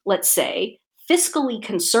fiscally, let's say, fiscally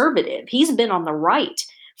conservative. He's been on the right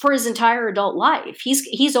for his entire adult life.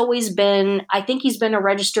 He's always been, I think he's been a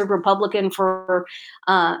registered Republican for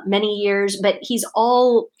many years, but he's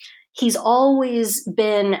always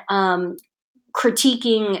been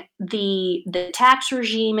critiquing the tax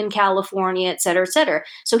regime in California, et cetera, et cetera.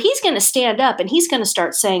 So he's going to stand up and he's going to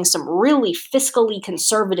start saying some really fiscally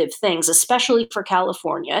conservative things, especially for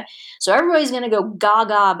California. So everybody's going to go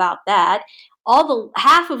gaga about that.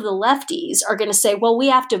 Half of the lefties are going to say, well, we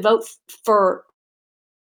have to vote for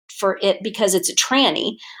it because it's a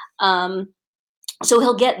tranny. So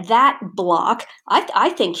he'll get that block. I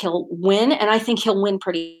think he'll win, and I think he'll win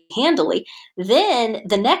pretty handily. Then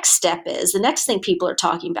the next thing people are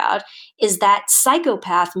talking about is that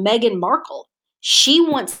psychopath Meghan Markle. She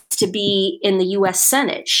wants to be in the U.S.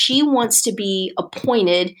 Senate. She wants to be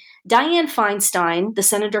appointed. Dianne Feinstein, the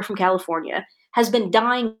senator from California, has been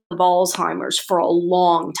dying of Alzheimer's for a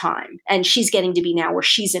long time. And she's getting to be now where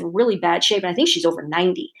she's in really bad shape. And I think she's over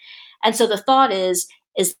 90. And so the thought is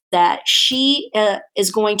that she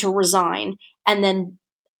is going to resign, and then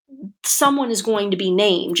someone is going to be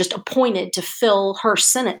named, just appointed to fill her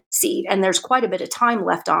Senate seat. And there's quite a bit of time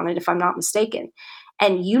left on it, if I'm not mistaken.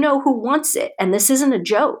 And you know who wants it? And this isn't a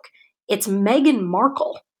joke. It's Meghan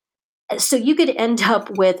Markle. So you could end up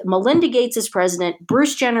with Melinda Gates as president,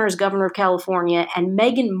 Bruce Jenner as governor of California, and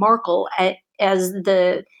Meghan Markle as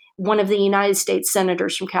one of the United States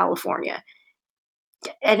senators from California.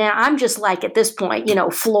 And I'm just like, at this point,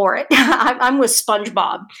 floor it. I'm with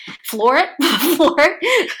SpongeBob. Floor it, floor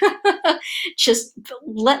it. Just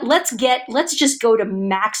let's just go to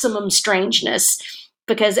maximum strangeness,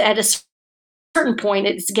 because at a certain point,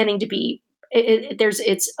 it's getting to be,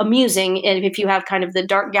 it's amusing. And if you have kind of the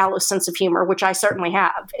dark gallows sense of humor, which I certainly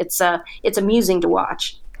have, it's amusing to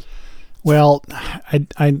watch. Well,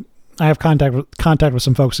 I have contact with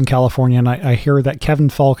some folks in California, and I hear that Kevin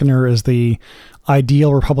Faulconer is the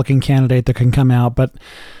ideal Republican candidate that can come out, but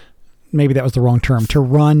maybe that was the wrong term, to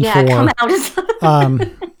run for. Come out.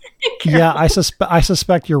 Yeah, I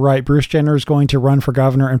suspect you're right. Bruce Jenner is going to run for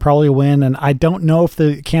governor and probably win. And I don't know if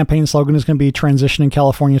the campaign slogan is going to be transitioning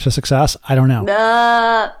California to success. I don't know.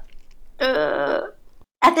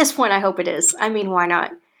 At this point, I hope it is. I mean, why not?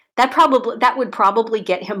 That would probably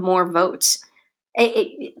get him more votes.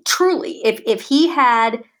 Truly, if he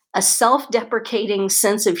had a self-deprecating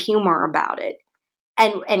sense of humor about it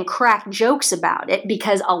and crack jokes about it,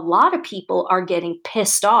 because a lot of people are getting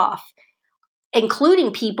pissed off,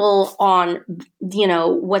 including people on,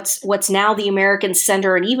 what's now the American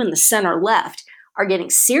center and even the center left, are getting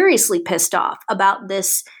seriously pissed off about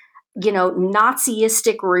this,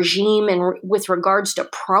 Nazistic regime and with regards to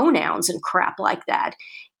pronouns and crap like that.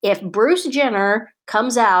 If Bruce Jenner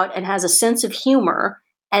comes out and has a sense of humor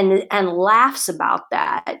and laughs about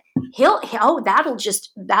that, that'll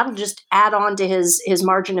just add on to his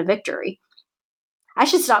margin of victory. I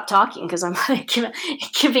should stop talking because I'm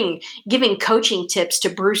giving coaching tips to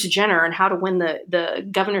Bruce Jenner on how to win the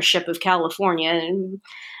governorship of California. And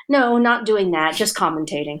no, not doing that. Just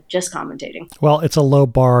commentating. Well, it's a low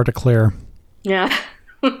bar to clear. Yeah.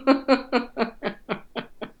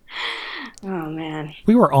 Oh, man.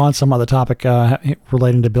 We were on some other topic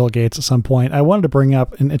relating to Bill Gates at some point. I wanted to bring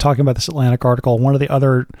up, and talking about this Atlantic article, one of the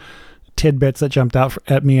other tidbits that jumped out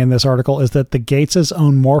at me in this article is that the Gateses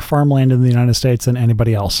own more farmland in the United States than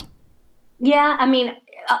anybody else. Yeah, I mean,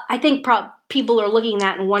 I think people are looking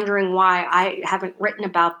at and wondering why I haven't written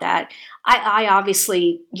about that. I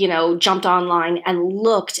obviously, jumped online and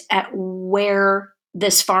looked at where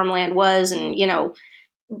this farmland was, and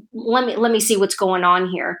let me see what's going on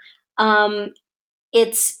here. Um,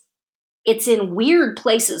 it's it's in weird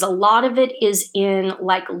places. A lot of it is in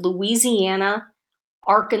like Louisiana,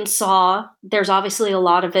 Arkansas. There's obviously a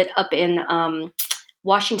lot of it up in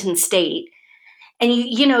Washington State, and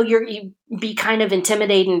you be kind of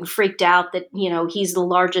intimidated and freaked out that he's the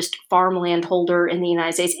largest farmland holder in the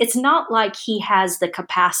United States. It's not like he has the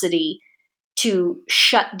capacity to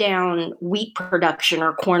shut down wheat production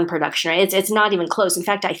or corn production. It's not even close. In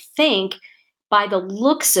fact, I think by the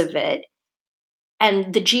looks of it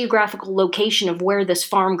and the geographical location of where this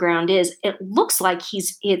farm ground is, it looks like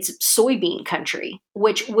it's soybean country,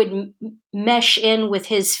 which would mesh in with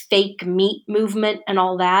his fake meat movement and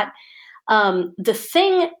all that. The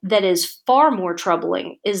thing that is far more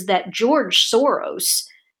troubling is that George Soros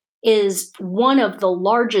is one of the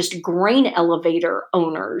largest grain elevator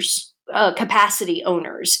owners, capacity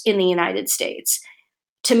owners in the United States.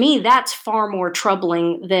 To me, that's far more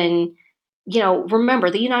troubling than,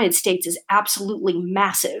 remember, the United States is absolutely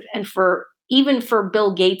massive. And even for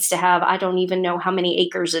Bill Gates to have, I don't even know how many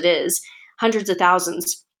acres it is, hundreds of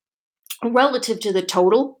thousands, relative to the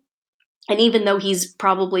total. And even though he is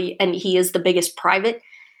the biggest private,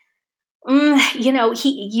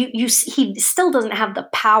 he still doesn't have the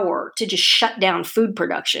power to just shut down food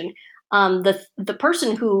production. The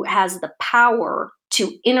person who has the power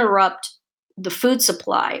to interrupt the food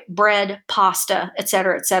supply, bread, pasta, et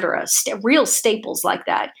cetera, real staples like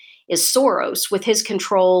that, is Soros with his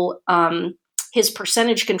control, his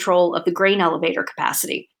percentage control of the grain elevator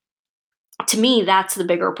capacity. To me, that's the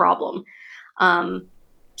bigger problem.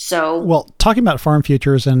 Well, talking about farm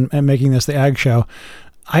futures and making this the ag show,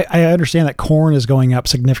 I understand that corn is going up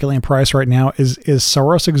significantly in price right now. Is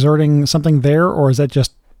Soros exerting something there, or is that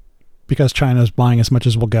just because China is buying as much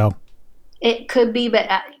as will go? It could be, but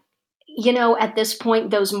at this point,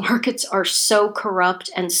 those markets are so corrupt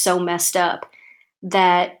and so messed up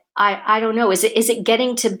that I don't know. Is it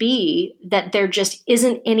getting to be that there just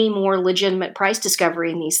isn't any more legitimate price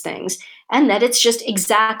discovery in these things, and that it's just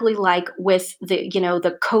exactly like with the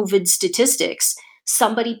COVID statistics?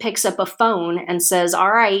 Somebody picks up a phone and says,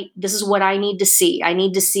 "All right, this is what I need to see. I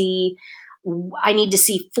need to see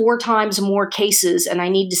 4 times more cases, and I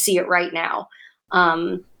need to see it right now."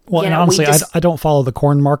 Well, and honestly, I don't follow the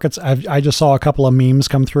corn markets. I just saw a couple of memes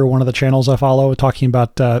come through one of the channels I follow talking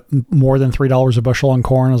about more than $3 a bushel on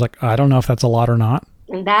corn. I was like, I don't know if that's a lot or not.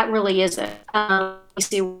 And that really isn't. Let's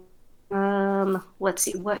see.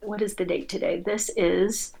 What is the date today? This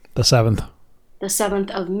is the 7th. The 7th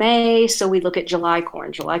of May. So we look at July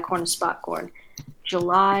corn and spot corn.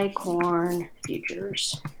 July corn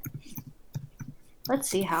futures. Let's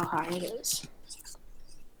see how high it is.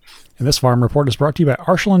 And this farm report is brought to you by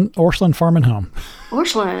Orscheln Farm and Home.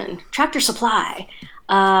 Orscheln, Tractor Supply.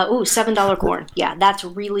 $7 corn. Yeah, that's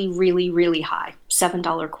really, really, really high.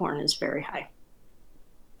 $7 corn is very high.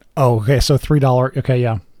 Oh, okay. So $3. Okay,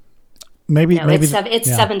 yeah. Maybe it's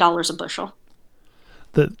 $7 a bushel.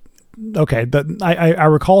 I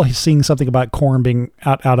recall seeing something about corn being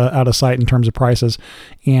out of sight in terms of prices,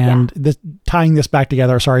 and tying this back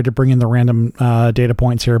together. Sorry to bring in the random data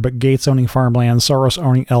points here, but Gates owning farmland, Soros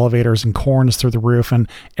owning elevators, and corn is through the roof, and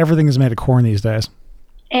everything is made of corn these days,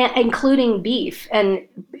 including beef. And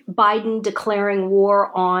Biden declaring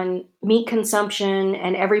war on meat consumption,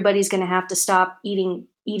 and everybody's going to have to stop eating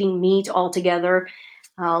meat altogether.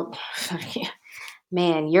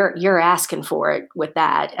 Man, you're asking for it with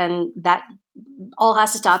that, and that all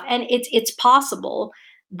has to stop. And it's possible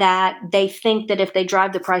that they think that if they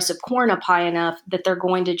drive the price of corn up high enough, that they're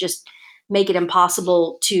going to just make it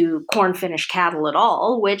impossible to corn finish cattle at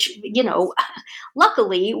all. Which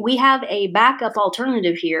luckily we have a backup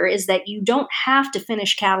alternative here: is that you don't have to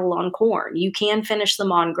finish cattle on corn. You can finish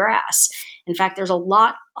them on grass. In fact, there's a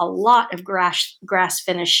lot of grass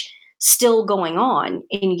finish still going on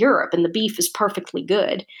in Europe, and the beef is perfectly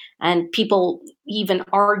good. And people even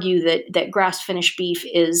argue that grass-finished beef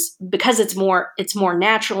is, because it's more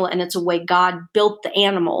natural, and it's a way God built the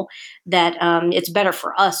animal, that it's better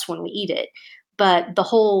for us when we eat it. But the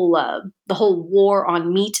whole war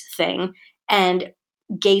on meat thing, and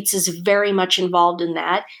Gates is very much involved in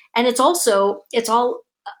that, and it's all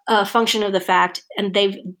a function of the fact, and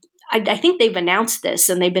I think they've announced this,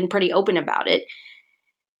 and they've been pretty open about it.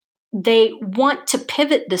 They want to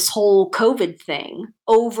pivot this whole COVID thing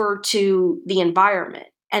over to the environment,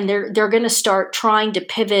 and they're going to start trying to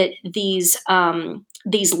pivot these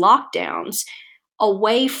lockdowns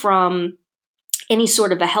away from any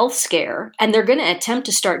sort of a health scare, and they're going to attempt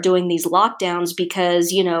to start doing these lockdowns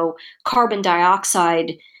because, carbon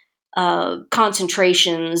dioxide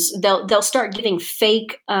concentrations. They'll start giving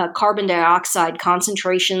fake carbon dioxide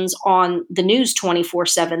concentrations on the news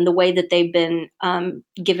 24/7, the way that they've been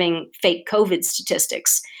giving fake COVID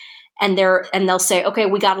statistics. And they'll say, okay,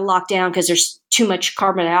 we got to lock down because there's too much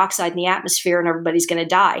carbon dioxide in the atmosphere and everybody's going to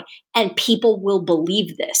die. And people will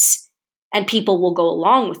believe this. And people will go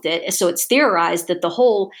along with it. So it's theorized that the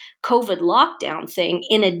whole COVID lockdown thing,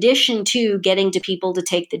 in addition to getting to people to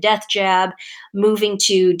take the death jab, moving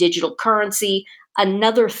to digital currency,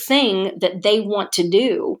 another thing that they want to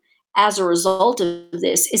do as a result of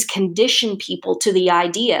this is condition people to the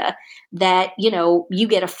idea that, you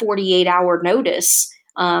get a 48-hour notice.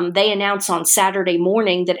 They announce on Saturday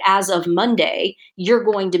morning that as of Monday, you're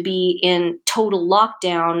going to be in total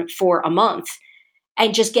lockdown for a month.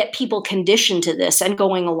 And just get people conditioned to this and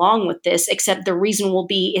going along with this, except the reason will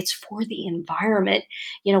be it's for the environment.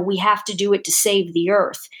 We have to do it to save the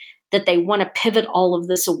earth, that they want to pivot all of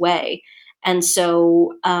this away. And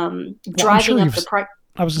so driving up the price.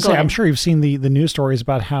 I was going to say, I'm sure you've seen the news stories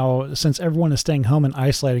about how since everyone is staying home and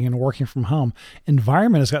isolating and working from home,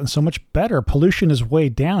 environment has gotten so much better. Pollution is way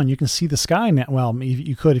down. You can see the sky now. Well,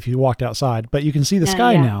 you could if you walked outside, but you can see the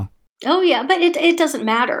sky now. Oh yeah, but it doesn't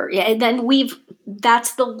matter. Yeah, and then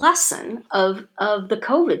that's the lesson of the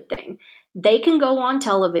COVID thing. They can go on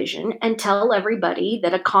television and tell everybody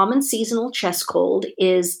that a common seasonal chest cold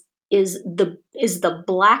is the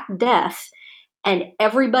Black Death, and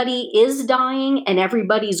everybody is dying and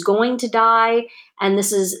everybody's going to die, and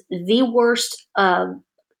this is the worst.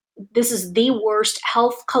 This is the worst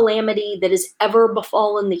health calamity that has ever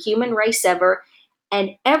befallen the human race ever.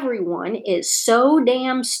 And everyone is so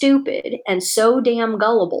damn stupid and so damn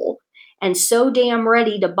gullible and so damn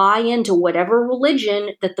ready to buy into whatever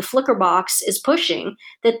religion that the flicker box is pushing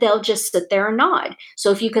that they'll just sit there and nod. So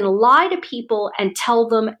if you can lie to people and tell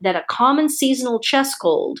them that a common seasonal chest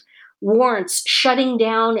cold warrants shutting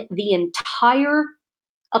down the entire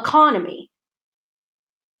economy,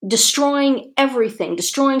 destroying everything,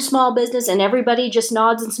 destroying small business, and everybody just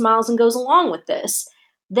nods and smiles and goes along with this,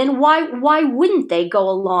 then why wouldn't they go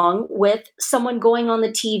along with someone going on the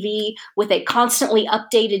TV with a constantly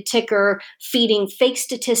updated ticker feeding fake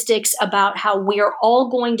statistics about how we are all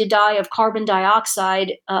going to die of carbon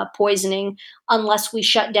dioxide poisoning unless we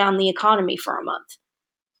shut down the economy for a month?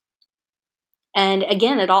 And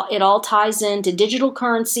again, it all ties into digital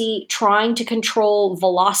currency, trying to control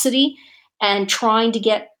velocity and trying to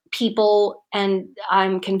get people, and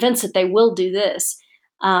I'm convinced that they will do this,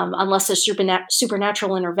 unless there's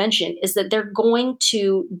supernatural intervention, is that they're going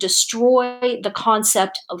to destroy the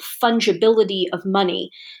concept of fungibility of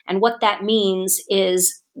money. And what that means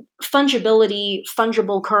is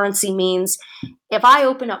fungible currency means if I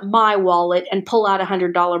open up my wallet and pull out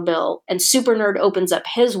 $100 bill, and Super Nerd opens up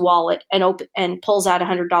his wallet and pulls out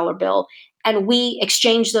 $100 bill, and we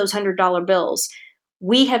exchange those $100 bills,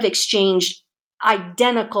 we have exchanged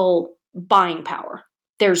identical buying power.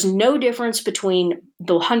 There's no difference between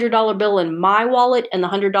the $100 bill in my wallet and the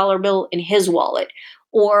 $100 bill in his wallet,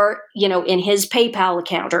 or, in his PayPal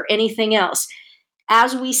account or anything else.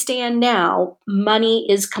 As we stand now, money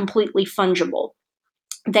is completely fungible.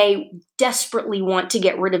 They desperately want to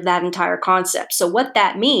get rid of that entire concept. So what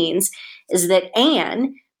that means is that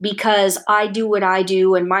Anne, because I do what I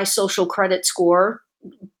do and my social credit score,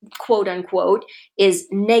 quote unquote, is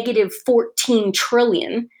negative 14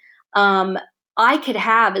 trillion, I could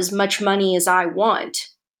have as much money as I want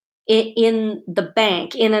in the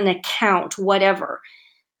bank, in an account, whatever.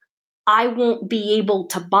 I won't be able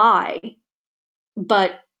to buy,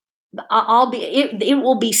 but it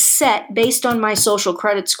will be set based on my social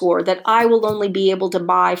credit score that I will only be able to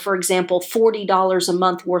buy, for example, $40 a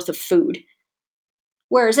month worth of food.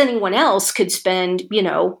 Whereas anyone else could spend,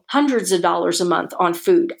 hundreds of dollars a month on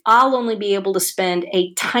food. I'll only be able to spend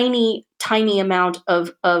a tiny, tiny amount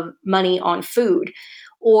of money on food.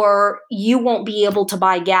 Or you won't be able to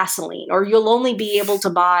buy gasoline, or you'll only be able to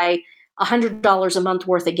buy $100 a month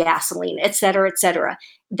worth of gasoline, et cetera, et cetera.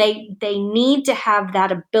 They need to have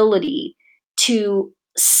that ability to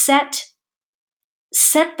set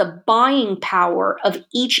the buying power of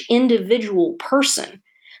each individual person.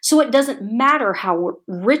 So it doesn't matter how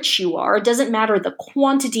rich you are. It doesn't matter the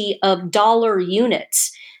quantity of dollar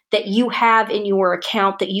units that you have in your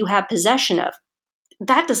account that you have possession of.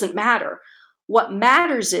 That doesn't matter. What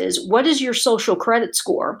matters is, what is your social credit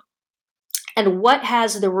score, and what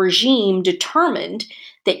has the regime determined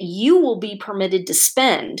that you will be permitted to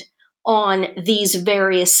spend on these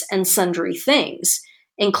various and sundry things,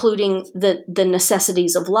 including the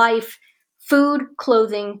necessities of life, food,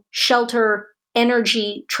 clothing, shelter,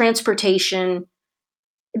 energy, transportation,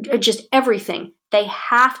 just everything. They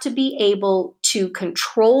have to be able to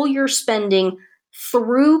control your spending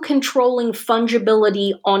through controlling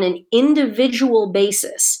fungibility on an individual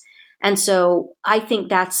basis. And so I think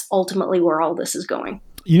that's ultimately where all this is going.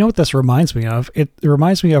 You know what this reminds me of? It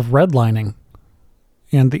reminds me of redlining.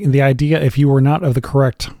 And the idea, if you were not of the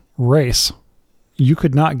correct race, you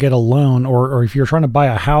could not get a loan, or if you're trying to buy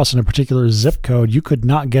a house in a particular zip code, you could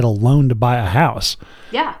not get a loan to buy a house.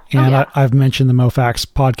 Yeah. And I've mentioned the MoFax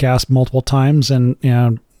podcast multiple times,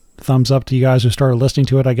 and thumbs up to you guys who started listening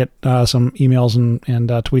to it. I get some emails and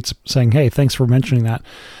tweets saying, "Hey, thanks for mentioning that."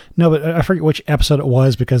 No, but I forget which episode it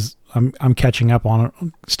was because I'm catching up on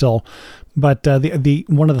it still. But the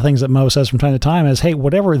one of the things that Mo says from time to time is, "Hey,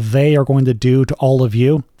 whatever they are going to do to all of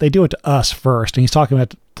you, they do it to us first." And he's talking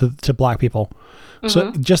about to black people. Mm-hmm.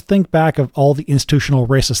 So just think back of all the institutional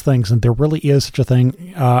racist things, and there really is such a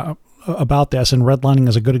thing about this, and redlining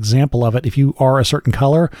is a good example of it. If you are a certain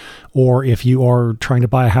color, or if you are trying to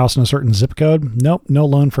buy a house in a certain zip code, nope, no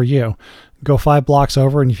loan for you. Go 5 blocks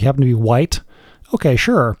over, and if you happen to be white, okay,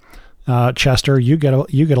 sure, Chester, you get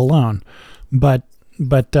a loan. But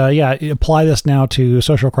yeah, apply this now to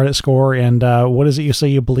social credit score, and what is it you say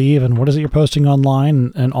you believe, and what is it you're posting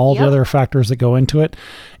online, and all the other factors that go into it.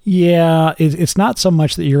 Yeah, it's not so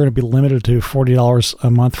much that you're going to be limited to $40 a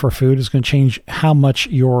month for food. It's going to change how much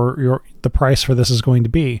the price for this is going to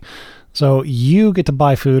be. So you get to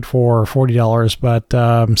buy food for $40,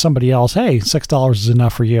 but somebody else, hey, $6 is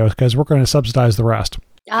enough for you because we're going to subsidize the rest.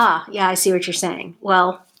 Ah, yeah, I see what you're saying.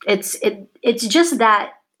 Well, it's just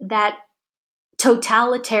that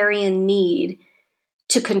totalitarian need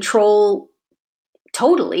to control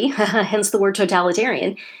totally, hence the word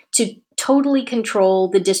totalitarian, to totally control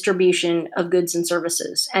the distribution of goods and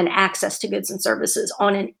services and access to goods and services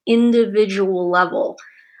on an individual level.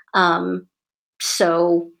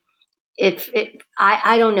 So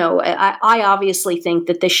I don't know. I obviously think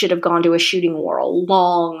that this should have gone to a shooting war a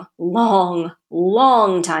long, long,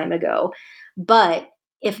 long time ago. But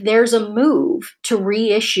if there's a move to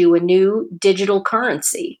reissue a new digital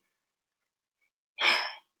currency,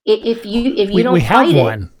 if you don't fight it, we have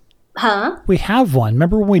one. Huh? We have one.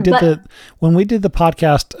 Remember when we did the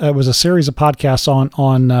podcast? It was a series of podcasts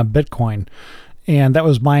on Bitcoin, and that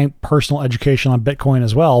was my personal education on Bitcoin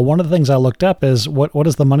as well. One of the things I looked up is what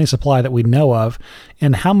is the money supply that we know of,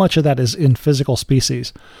 and how much of that is in physical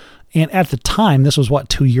species. And at the time, this was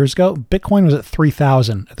 2 years ago, Bitcoin was at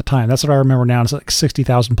 3,000 at the time. That's what I remember now. It's like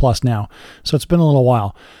 60,000 plus now. So it's been a little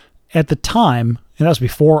while. At the time, and that was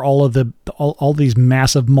before all these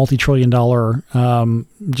massive multi-trillion dollar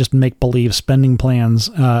just make-believe spending plans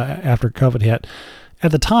after COVID hit.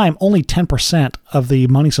 At the time, only 10% of the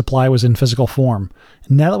money supply was in physical form.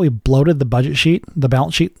 Now that we bloated the balance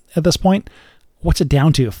sheet at this point, what's it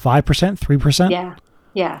down to? 5%, 3%?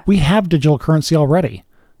 Yeah. We have digital currency already.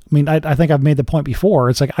 I mean, I think I've made the point before.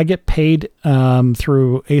 It's like I get paid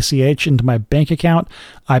through ACH into my bank account.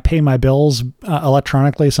 I pay my bills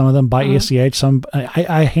electronically, some of them by ACH.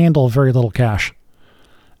 I handle very little cash.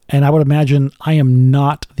 And I would imagine I am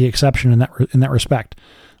not the exception in that respect.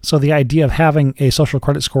 So the idea of having a social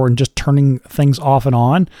credit score and just turning things off and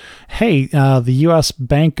on, hey, the U.S.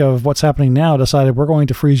 Bank of what's happening now decided we're going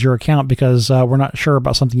to freeze your account because we're not sure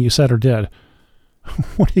about something you said or did.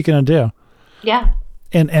 What are you going to do? Yeah.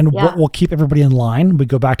 And what will keep everybody in line? We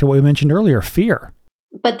go back to what we mentioned earlier, fear.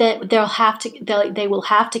 But they will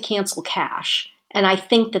have to cancel cash. And I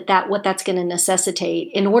think what that's going to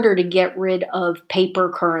necessitate, in order to get rid of paper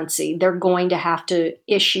currency, they're going to have to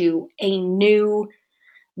issue a new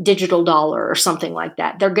digital dollar or something like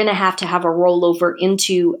that. They're going to have a rollover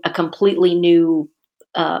into a completely new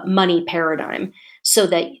money paradigm, so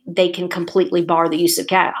that they can completely bar the use of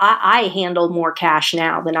cash. I handle more cash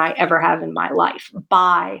now than I ever have in my life,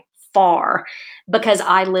 by far, because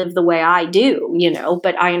I live the way I do,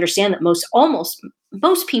 but I understand that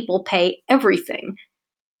most people pay everything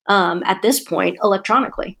at this point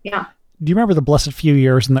electronically. Yeah. Do you remember the blessed few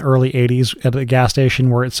years in the early 80s at a gas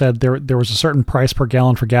station where it said there was a certain price per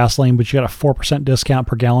gallon for gasoline, but you got a 4% discount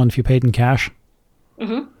per gallon if you paid in cash?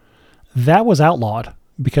 Mm-hmm. That was outlawed,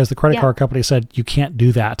 because the credit card company said you can't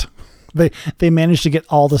do that. They managed to get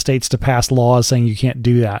all the states to pass laws saying you can't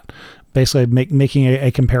do that, basically making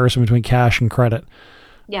a comparison between cash and credit.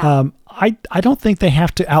 Yeah. I don't think they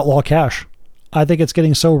have to outlaw cash. I think it's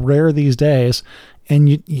getting so rare these days, and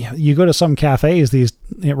you go to some cafes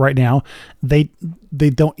right now, they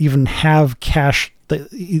don't even have cash.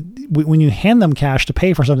 When you hand them cash to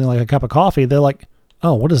pay for something like a cup of coffee, they're like,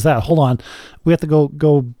 oh, what is that? Hold on. We have to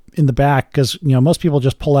go in the back, because most people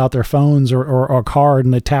just pull out their phones or a card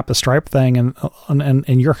and they tap the Stripe thing,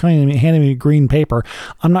 and you're handing me green paper.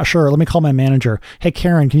 I'm not sure. Let me call my manager. Hey,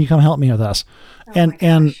 Karen, can you come help me with this?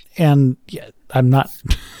 And yeah, I'm not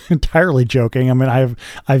entirely joking. I mean,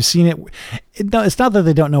 I've seen it. No, it's not that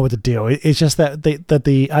they don't know what to do. It's just that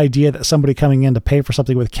the idea that somebody coming in to pay for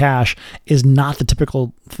something with cash is not the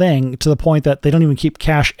typical thing, to the point that they don't even keep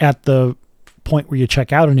cash at the point where you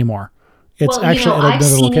check out anymore. It's actually at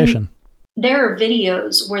another location. There are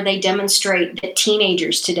videos where they demonstrate that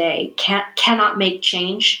teenagers today cannot make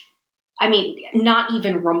change. I mean, not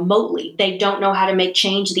even remotely. They don't know how to make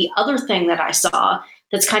change. The other thing that I saw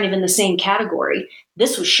that's kind of in the same category,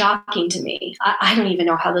 this was shocking to me. I don't even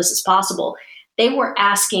know how this is possible. They were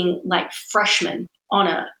asking like freshmen on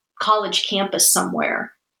a college campus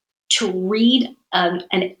somewhere to read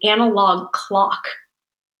an analog clock.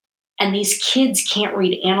 And these kids can't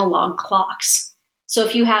read analog clocks. So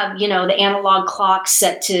if you have, the analog clock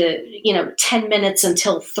set to, 10 minutes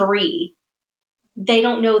until 3, they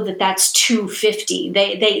don't know that that's 2:50.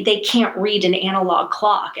 They can't read an analog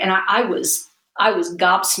clock. And I was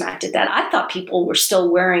gobsmacked at that. I thought people were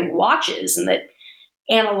still wearing watches and that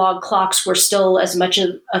analog clocks were still as much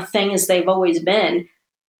a thing as they've always been.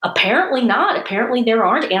 Apparently not. Apparently there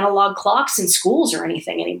aren't analog clocks in schools or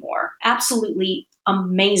anything anymore. Absolutely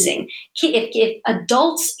amazing. If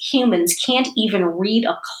adults, humans, can't even read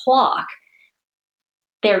a clock,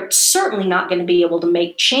 they're certainly not going to be able to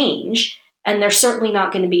make change. And they're certainly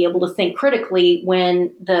not going to be able to think critically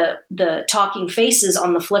when the talking faces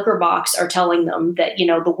on the Flickr box are telling them that,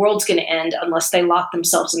 the world's going to end unless they lock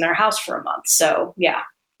themselves in their house for a month. So, yeah.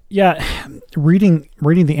 Yeah, reading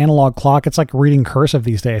the analog clock, it's like reading cursive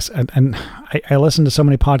these days. And I listen to so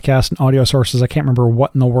many podcasts and audio sources. I can't remember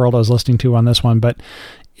what in the world I was listening to on this one, but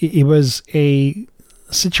it was a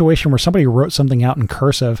situation where somebody wrote something out in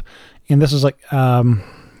cursive. And this was like, I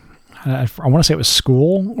want to say it was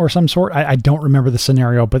school or some sort. I don't remember the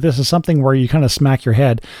scenario, but this is something where you kind of smack your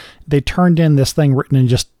head. They turned in this thing written in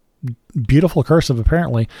just beautiful cursive,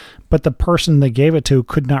 apparently, but the person they gave it to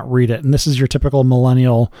could not read it. And this is your typical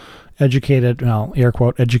millennial educated, air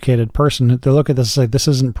quote, educated person. They look at this and say, this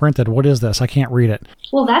isn't printed. What is this? I can't read it.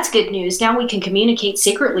 Well, that's good news. Now we can communicate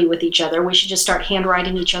secretly with each other. We should just start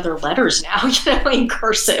handwriting each other letters now, in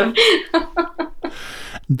cursive.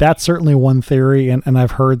 That's certainly one theory. And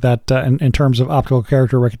I've heard that in terms of optical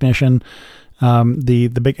character recognition, the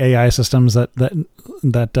big AI systems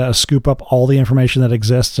that scoop up all the information that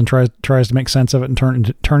exists and tries to make sense of it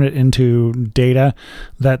and turn it into data,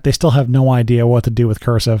 that they still have no idea what to do with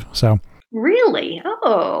cursive. So really,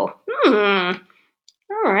 all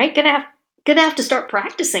right, gonna have to start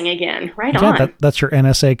practicing again. Right on. That's your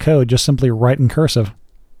NSA code. Just simply write in cursive.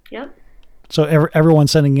 Yep. So everyone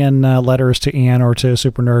sending in letters to Ann or to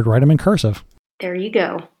Super Nerd, write them in cursive. There you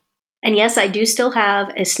go. And yes, I do still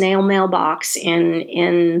have a snail mail box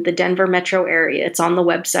in the Denver metro area. It's on the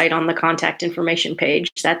website on the contact information page.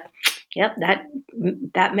 That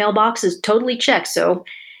mailbox is totally checked. So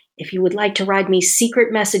if you would like to write me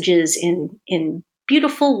secret messages in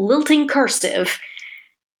beautiful lilting cursive,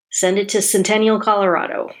 send it to Centennial,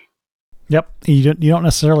 Colorado. Yep. You don't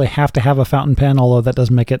necessarily have to have a fountain pen, although that does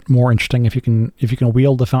make it more interesting if you can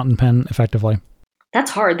wield the fountain pen effectively.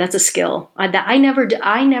 That's hard. That's a skill. I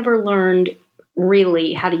never learned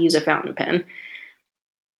really how to use a fountain pen.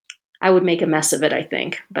 I would make a mess of it, I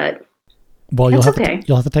think, but you'll have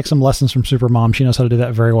to take some lessons from Supermom. She knows how to do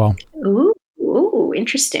that very well. Ooh,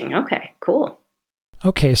 interesting. Okay, cool.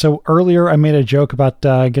 Okay, so earlier I made a joke about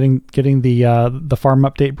getting the farm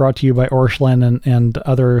update brought to you by Orscheln and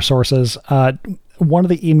other sources. One of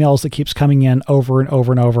the emails that keeps coming in over and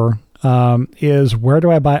over and over is, where do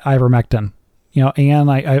I buy ivermectin? Anne,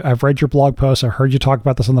 I've read your blog post. I heard you talk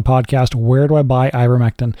about this on the podcast. Where do I buy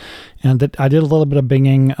ivermectin? And I did a little bit of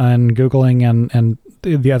binging and Googling and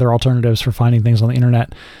the other alternatives for finding things on the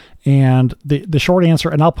internet. And the short answer,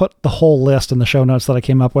 and I'll put the whole list in the show notes that I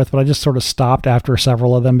came up with, but I just sort of stopped after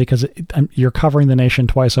several of them because you're covering the nation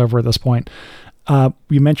twice over at this point.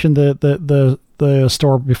 You mentioned the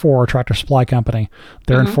store before, Tractor Supply Company.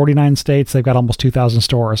 They're in 49 states. They've got almost 2,000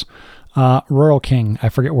 stores. Rural King, I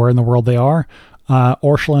forget where in the world they are.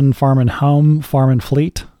 Orscheln Farm and Home, Farm and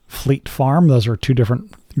Fleet Farm. Those are two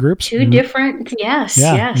different groups. Yes.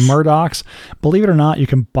 Murdoch's. Believe it or not, you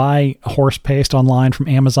can buy horse paste online from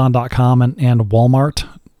Amazon.com and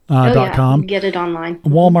Walmart.com. Get it online.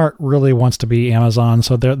 Walmart really wants to be Amazon,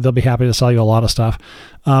 so they'll be happy to sell you a lot of stuff.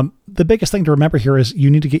 the biggest thing to remember here is you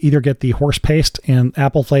need to either get the horse paste, and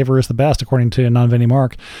apple flavor is the best according to Non-Vinny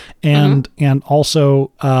Mark, and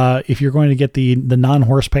also if you're going to get the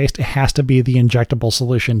non-horse paste, it has to be the injectable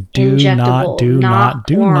solution. Do not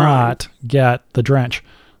get the drench.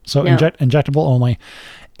 So no. Injectable only.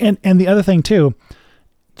 And the other thing too,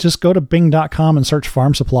 just go to Bing.com and search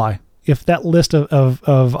farm supply. If that list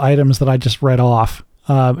of items that I just read off,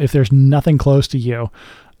 if there's nothing close to you,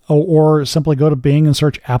 or simply go to Bing and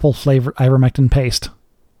search apple flavored ivermectin paste.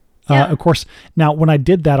 Of course, now when I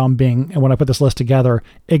did that on Bing and when I put this list together,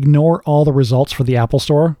 ignore all the results for the Apple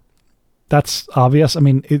Store. That's obvious. I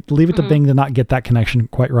mean, leave it to Bing to not get that connection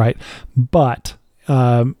quite right. But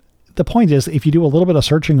the point is, if you do a little bit of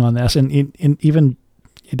searching on this, and even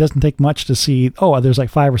it doesn't take much to see, there's like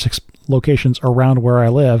 5 or 6 locations around where I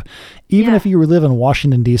live. Even if you live in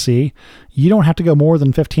Washington, D.C., you don't have to go more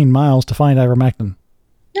than 15 miles to find ivermectin.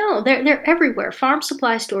 No, they're everywhere. Farm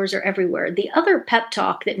supply stores are everywhere. The other pep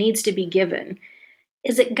talk that needs to be given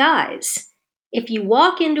is that, guys, if you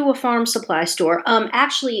walk into a farm supply store,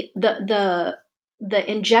 actually the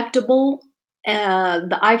injectable,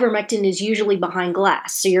 the ivermectin is usually behind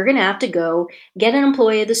glass. So you're going to have to go get an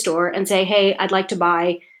employee of the store and say, hey, I'd like to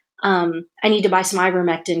buy, I need to buy some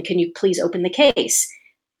ivermectin. Can you please open the case?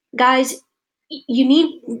 Guys, you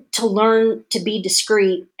need to learn to be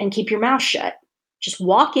discreet and keep your mouth shut. Just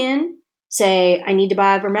walk in, say, I need to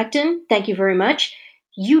buy ivermectin. Thank you very much.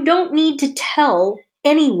 You don't need to tell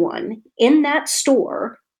anyone in that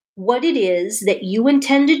store what it is that you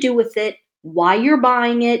intend to do with it, why you're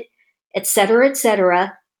buying it, et cetera, et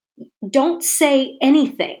cetera. Don't say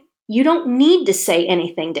anything. You don't need to say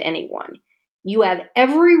anything to anyone. You have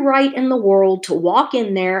every right in the world to walk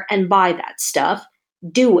in there and buy that stuff.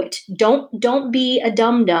 Do it. Don't be a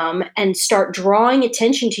dum-dum and start drawing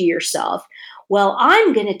attention to yourself. Well,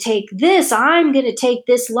 I'm going to take this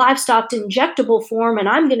livestock injectable form and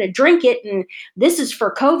I'm going to drink it and this is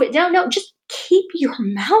for COVID. No, just keep your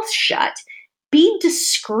mouth shut. Be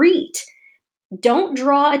discreet. Don't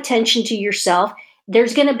draw attention to yourself.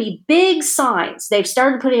 There's going to be big signs. They've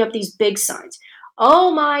started putting up these big signs. Oh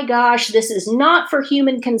my gosh, this is not for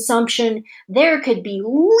human consumption. There could be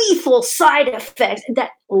lethal side effects.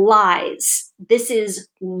 That lies. This is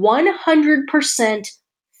 100%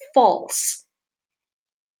 false.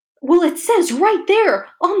 Well, it says right there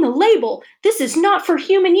on the label, this is not for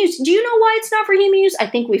human use. Do you know why it's not for human use? I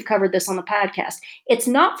think we've covered this on the podcast. It's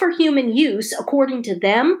not for human use, according to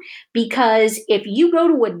them, because if you go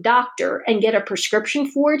to a doctor and get a prescription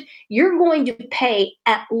for it, you're going to pay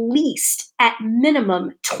at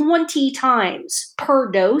minimum 20 times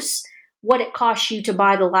per dose what it costs you to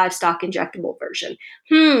buy the livestock injectable version.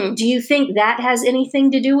 Do you think that has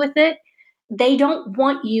anything to do with it? They don't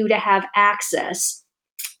want you to have access.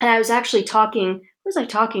 And I was actually talking, who was I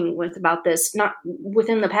talking with about this? Not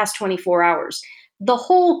within the past 24 hours. The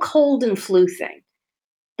whole cold and flu thing.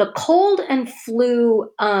 The cold and flu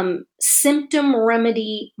symptom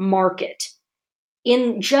remedy market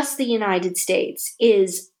in just the United States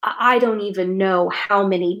is, I don't even know how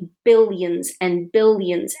many billions and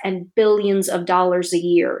billions and billions of dollars a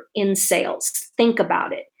year in sales. Think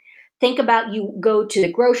about it. Think about you go to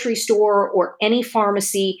the grocery store or any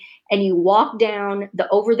pharmacy and you walk down the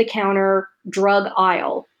over-the-counter drug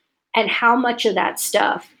aisle, and how much of that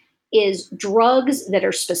stuff is drugs that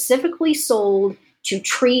are specifically sold to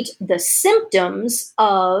treat the symptoms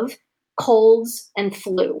of colds and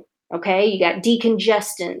flu, okay? You got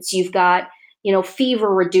decongestants, you've got, fever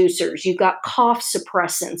reducers, you've got cough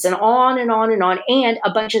suppressants, and on and on and on, and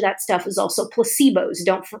a bunch of that stuff is also placebos.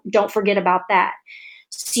 Don't forget about that.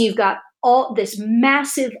 So you've got all this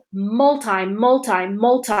massive multi-billion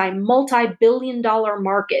dollar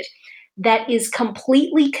market that is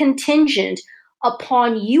completely contingent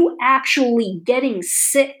upon you actually getting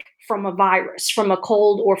sick from a virus, from a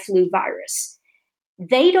cold or flu virus.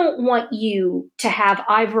 They don't want you to have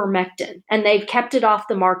ivermectin, and they've kept it off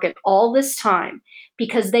the market all this time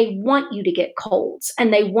because they want you to get colds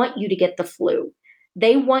and they want you to get the flu.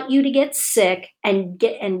 They want you to get sick and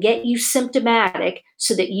get you symptomatic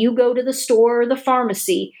so that you go to the store or the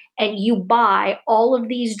pharmacy and you buy all of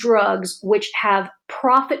these drugs which have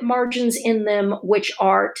profit margins in them, which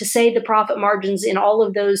are, to say the profit margins in all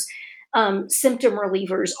of those symptom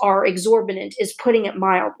relievers are exorbitant is putting it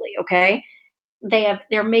mildly, okay?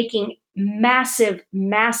 They're making massive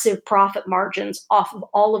profit margins off of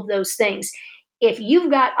all of those things. If you've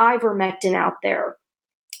got ivermectin out there,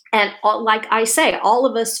 and like I say, all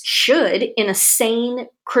of us should, in a sane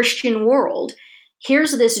Christian world,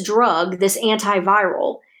 here's this drug, this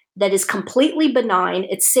antiviral, that is completely benign.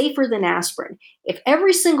 It's safer than aspirin. If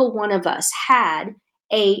every single one of us had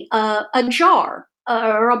a jar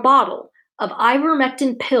or a bottle of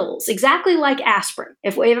ivermectin pills, exactly like aspirin.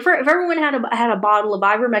 If everyone had a bottle of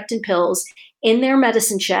ivermectin pills in their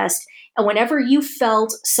medicine chest, and whenever you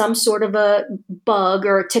felt some sort of a bug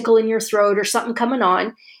or a tickle in your throat or something coming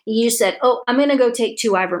on, you just said, "Oh, I'm going to go take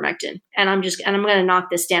 2 ivermectin, and I'm going to knock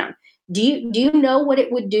this down." Do you know what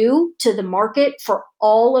it would do to the market for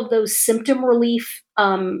all of those symptom relief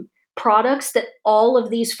products that all of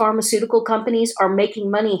these pharmaceutical companies are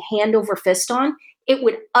making money hand over fist on? It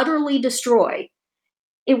would utterly destroy.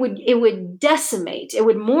 It would decimate. It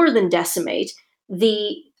would more than decimate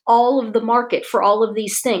the all of the market for all of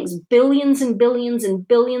these things. Billions and billions and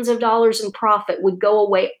billions of dollars in profit would go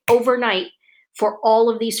away overnight for all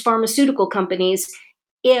of these pharmaceutical companies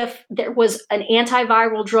if there was an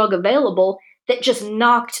antiviral drug available that just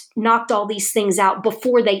knocked all these things out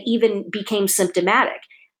before they even became symptomatic.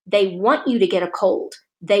 They want you to get a cold.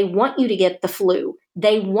 They want you to get the flu.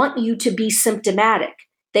 They want you to be symptomatic.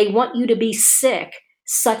 They want you to be sick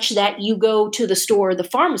such that you go to the store or the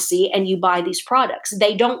pharmacy and you buy these products.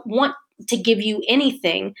 They don't want to give you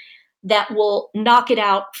anything that will knock it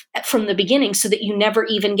out from the beginning so that you never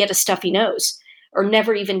even get a stuffy nose or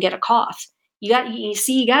never even get a cough. You got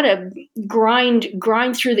to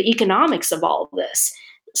grind through the economics of all of this.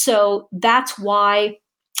 So that's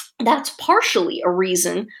partially a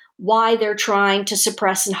reason why they're trying to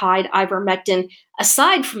suppress and hide ivermectin.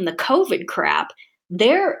 Aside from the COVID crap,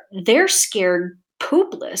 they're scared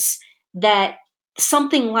poopless that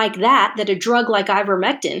something like that a drug like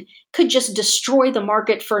ivermectin could just destroy the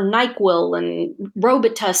market for NyQuil and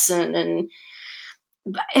Robitussin and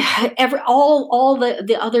all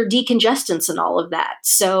the other decongestants and all of that.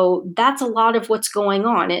 So that's a lot of what's going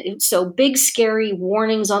on. So big scary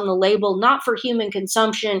warnings on the label, not for human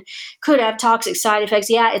consumption, could have toxic side effects.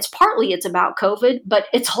 Yeah, it's about COVID, but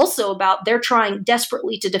it's also about they're trying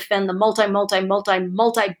desperately to defend the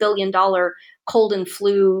multi-billion-dollar cold and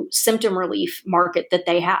flu symptom relief market that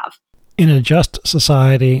they have. In a just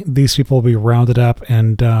society, these people will be rounded up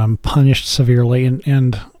and punished severely.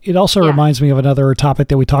 And it also reminds me of another topic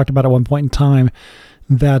that we talked about at one point in time,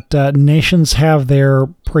 that nations have their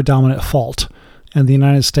predominant fault. In the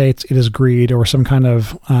United States, it is greed or some kind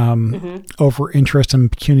of over-interest in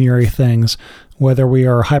pecuniary things, whether we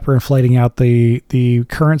are hyperinflating out the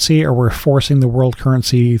currency or we're forcing the world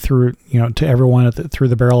currency through, to everyone through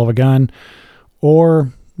the barrel of a gun,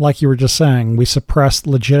 or like you were just saying, we suppress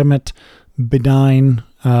legitimate, benign,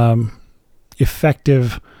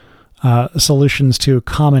 effective solutions to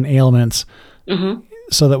common ailments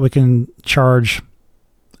so that we can charge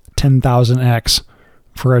 10,000x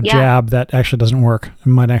for a jab that actually doesn't work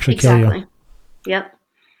and might actually kill you. Yep.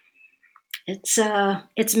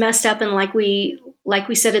 It's messed up, and like we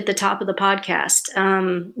said at the top of the podcast,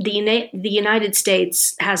 the United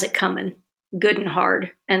States has it coming good and hard,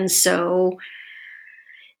 and so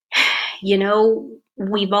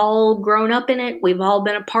we've all grown up in it. We've all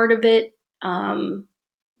been a part of it.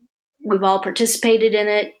 We've all participated in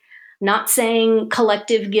it. Not saying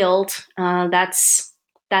collective guilt. That's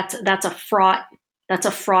a fraught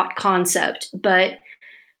concept. But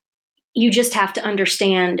you just have to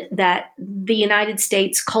understand that the United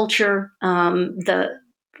States culture,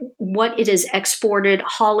 what it has exported,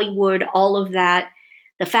 Hollywood, all of that.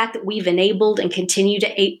 The fact that we've enabled and continue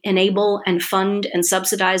to enable and fund and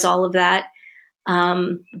subsidize all of that,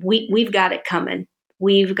 we've got it coming.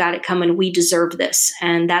 We've got it coming. We deserve this.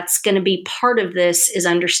 And that's going to be part of this, is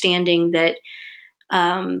understanding that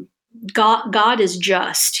God is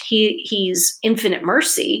just. He's infinite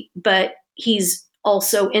mercy, but he's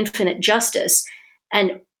also infinite justice.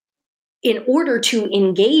 And in order to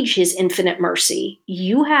engage his infinite mercy,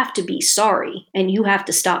 you have to be sorry and you have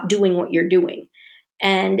to stop doing what you're doing.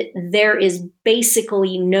 And there is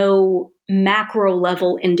basically no macro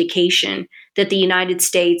level indication that the United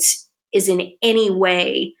States is in any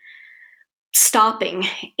way stopping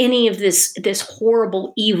any of this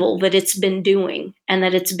horrible evil that it's been doing and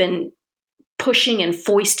that it's been pushing and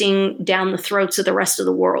foisting down the throats of the rest of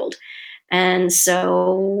the world. And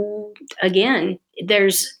so, again,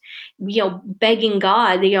 there's, begging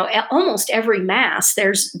God, almost every mass,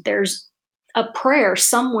 there's a prayer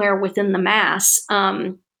somewhere within the mass,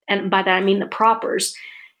 and by that I mean the propers,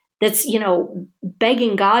 that's,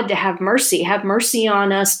 begging God to have mercy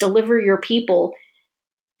on us, deliver your people.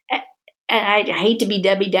 And I hate to be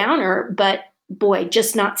Debbie Downer, but boy,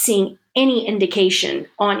 just not seeing any indication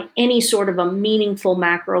on any sort of a meaningful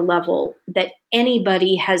macro level that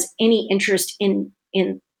anybody has any interest in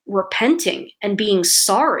repenting and being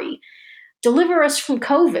sorry. Deliver us from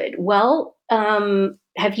COVID. Well,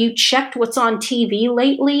 have you checked what's on TV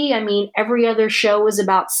lately? I mean, every other show is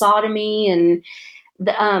about sodomy, and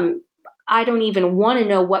I don't even want to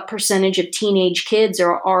know what percentage of teenage kids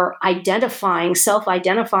are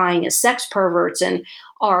self-identifying as sex perverts, and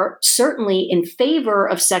are certainly in favor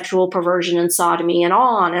of sexual perversion and sodomy, and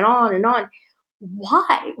on and on and on.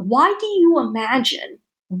 Why? Why do you imagine?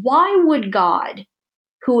 Why would God,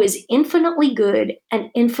 who is infinitely good and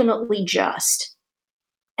infinitely just,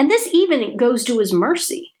 and this even goes to his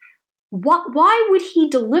mercy, why would he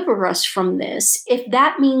deliver us from this if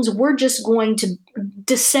that means we're just going to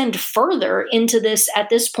descend further into this, at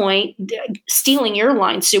this point, stealing your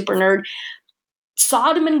line, super nerd,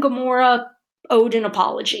 Sodom and Gomorrah owed an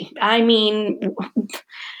apology. I mean,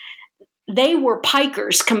 they were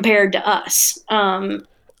pikers compared to us.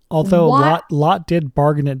 Although Lot did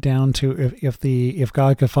bargain it down to if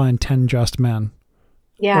God could find 10 just men.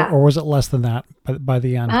 Yeah. Or was it less than that by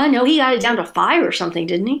the end? No, he got it down to 5 or something,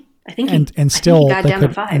 didn't he? I think still he got down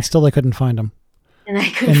to 5. And still they couldn't find him. And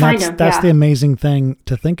they couldn't find him. That's the amazing thing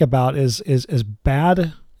to think about is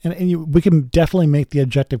bad. We can definitely make the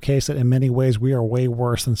objective case that in many ways we are way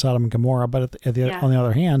worse than Sodom and Gomorrah. But on the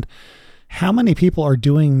other hand, how many people are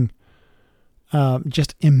doing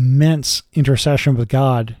just immense intercession with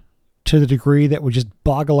God to the degree that would just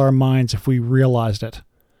boggle our minds if we realized it?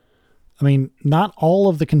 I mean, not all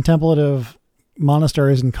of the contemplative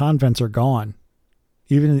monasteries and convents are gone,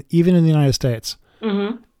 even in the United States.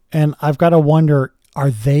 Mm-hmm. And I've got to wonder,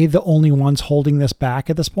 are they the only ones holding this back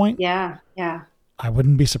at this point? Yeah. I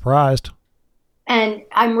wouldn't be surprised. And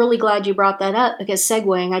I'm really glad you brought that up, because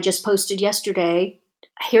segueing, I just posted yesterday,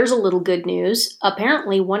 here's a little good news.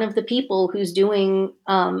 Apparently, one of the people who's doing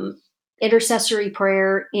intercessory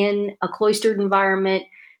prayer in a cloistered environment,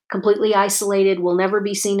 completely isolated, will never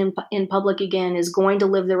be seen in public again, is going to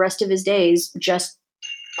live the rest of his days just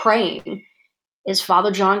praying, is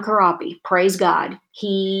Father John Karapi. Praise God.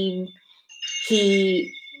 He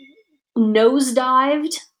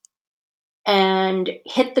nosedived and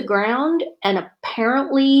hit the ground, and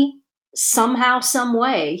apparently somehow, some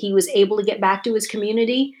way, he was able to get back to his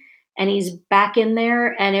community, and he's back in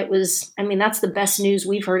there. And it was, I mean, that's the best news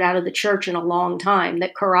we've heard out of the church in a long time,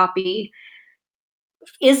 that Karapi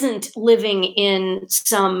isn't living in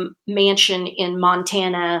some mansion in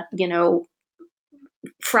Montana,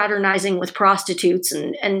 fraternizing with prostitutes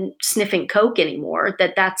and sniffing coke anymore.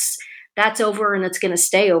 That's over, and it's going to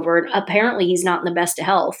stay over. And apparently he's not in the best of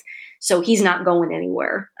health, so he's not going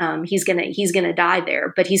anywhere. He's gonna die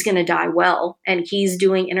there, but he's gonna die well, and he's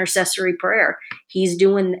doing intercessory prayer. He's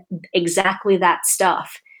doing exactly that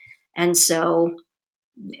stuff. And so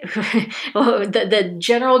the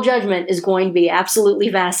general judgment is going to be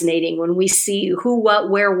absolutely fascinating when we see who, what,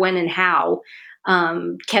 where, when, and how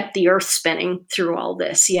kept the earth spinning through all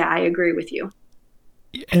this. Yeah, I agree with you.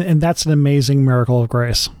 And that's an amazing miracle of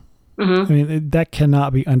grace. Mm-hmm. I mean, that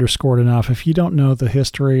cannot be underscored enough. If you don't know the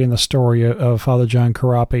history and the story of Father John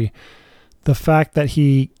Karapi, the fact that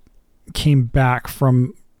he came back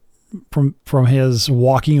from his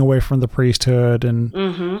walking away from the priesthood and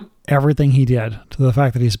mm-hmm. everything he did, to the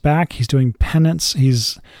fact that he's back, he's doing penance,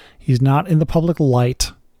 he's not in the public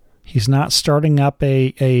light, he's not starting up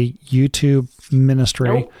a YouTube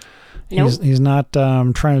ministry. Nope. He's not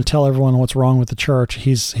trying to tell everyone what's wrong with the church.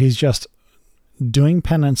 He's just doing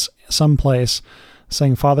penance someplace,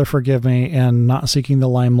 saying, Father, forgive me, and not seeking the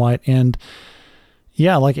limelight. And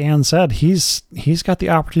yeah, like Anne said, he's got the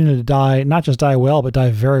opportunity to die, not just die well, but die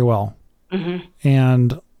very well. Mm-hmm.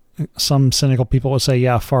 And some cynical people would say,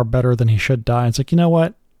 yeah, far better than he should die. It's like, you know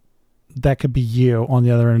what? That could be you on the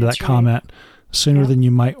other end of that comment sooner than you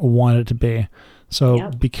might want it to be. So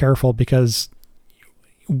be careful, because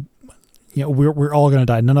we're all going to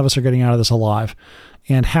die. None of us are getting out of this alive.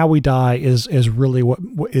 And how we die is really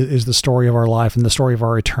what is the story of our life and the story of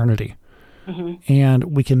our eternity. Mm-hmm. And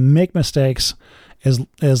we can make mistakes as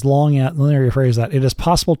long as, let me rephrase that, it is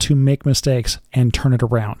possible to make mistakes and turn it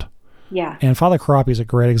around. Yeah. And Father Karapi is a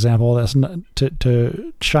great example of this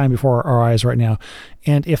to shine before our eyes right now.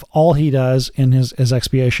 And if all he does in his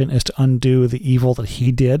expiation is to undo the evil that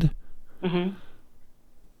he did, mm-hmm.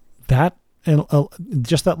 that, and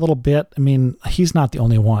just that little bit, I mean, he's not the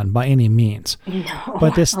only one by any means. No.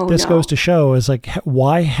 But this goes to show is like,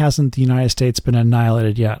 why hasn't the United States been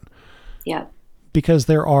annihilated yet? Yeah. Because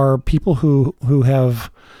there are people who have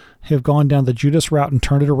gone down the Judas route and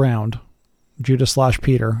turned it around,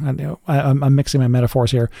 Judas/Peter. I'm mixing my metaphors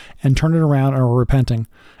here, and turned it around and are repenting.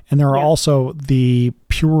 And there are also the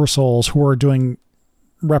pure souls who are doing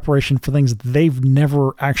reparation for things they've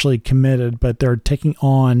never actually committed, but they're taking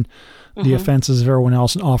on the offenses of everyone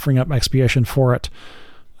else and offering up expiation for it.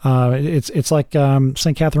 It's like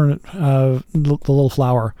St. Catherine, the Little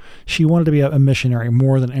Flower. She wanted to be a missionary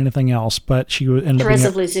more than anything else, but she ended up being Therese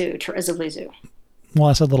of Lisieux. Therese of Lisieux. well,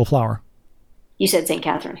 I said Little Flower. You said St.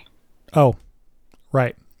 Catherine. Oh,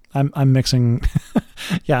 right. I'm mixing.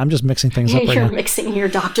 Yeah, I'm just mixing things up right You're now. mixing your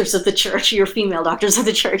doctors of the church, your female doctors of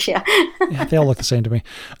the church. Yeah. Yeah, they all look the same to me.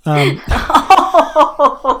 I'm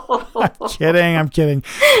kidding.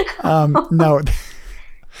 No.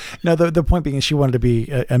 No, the point being is she wanted to be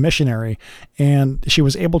a missionary, and she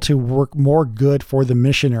was able to work more good for the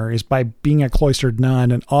missionaries by being a cloistered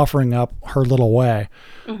nun and offering up her little way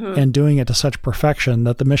and doing it to such perfection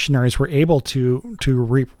that the missionaries were able to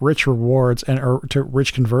reap rich rewards and or to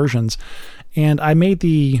rich conversions. And I made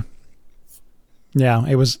it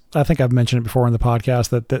was, I think I've mentioned it before in the podcast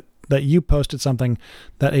that you posted something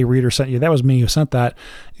that a reader sent you. That was me who sent that.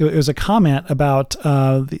 It was a comment about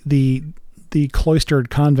the cloistered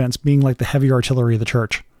convents being like the heavy artillery of the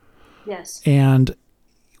church. Yes. And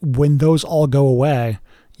when those all go away,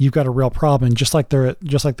 you've got a real problem. Just like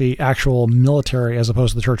the actual military, as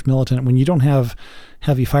opposed to the church militant, when you don't have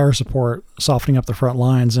heavy fire support softening up the front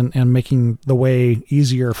lines and making the way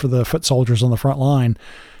easier for the foot soldiers on the front line,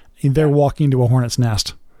 they're walking into a hornet's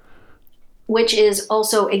nest. Which is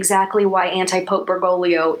also exactly why anti-Pope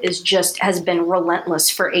Bergoglio has been relentless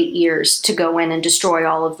for 8 years to go in and destroy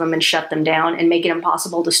all of them and shut them down and make it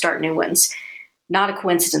impossible to start new ones. Not a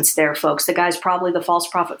coincidence there, folks. The guy's probably the false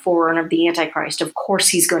prophet forerunner of the Antichrist. Of course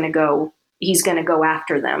he's going to go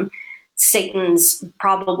after them. Satan's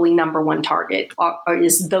probably number one target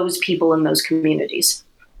is those people in those communities.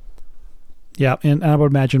 Yeah, and I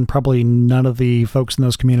would imagine probably none of the folks in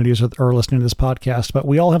those communities are listening to this podcast, but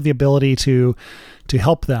we all have the ability to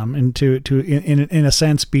help them and to in a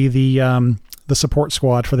sense be the support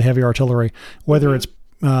squad for the heavy artillery, whether it's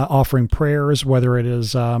offering prayers, whether it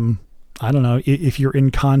is I don't know, if you're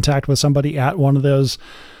in contact with somebody at one of those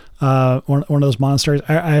one of those monasteries.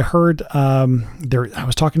 I heard I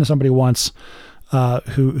was talking to somebody once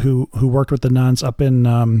who worked with the nuns up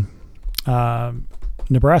in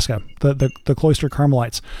Nebraska, the cloistered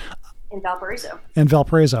Carmelites in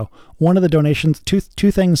Valparaiso. One of the donations,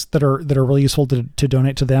 two things that are really useful to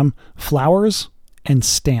donate to them: flowers and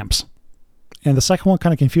stamps. And the second one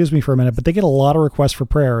kind of confused me for a minute, but they get a lot of requests for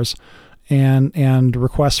prayers and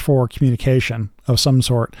requests for communication of some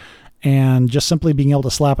sort. And just simply being able to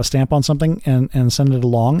slap a stamp on something and send it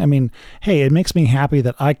along. I mean, hey, it makes me happy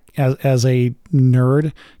that I, as a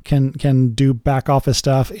nerd, can do back office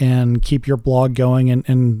stuff and keep your blog going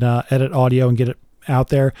and edit audio and get it out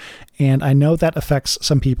there. And I know that affects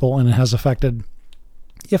some people, and it has affected,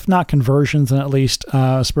 if not conversions, then at least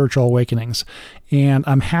spiritual awakenings. And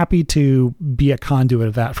I'm happy to be a conduit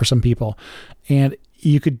of that for some people. And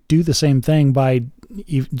you could do the same thing by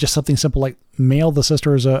just something simple like mail the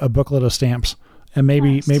sisters a booklet of stamps, and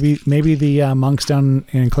maybe the monks down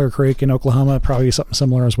in Clear Creek in Oklahoma probably something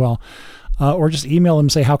similar as well, or just email them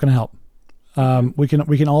and say, how can I help? We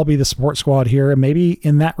can all be the support squad here, and maybe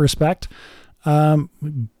in that respect,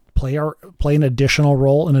 play an additional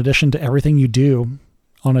role in addition to everything you do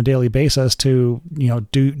on a daily basis to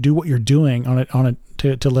do what you're doing on it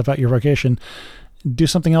to live out your vocation. Do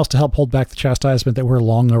something else to help hold back the chastisement that we're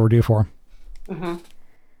long overdue for. Mm-hmm.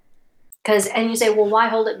 And you say, well, why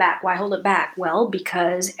hold it back? Why hold it back? Well,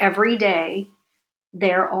 because every day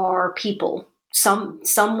there are people,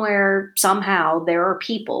 somewhere, somehow, there are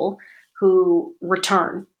people who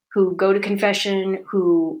return, who go to confession,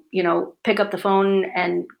 who, pick up the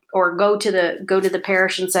phone or go to the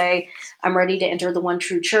parish and say, I'm ready to enter the one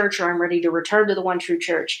true church, or I'm ready to return to the one true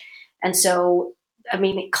church. And so, I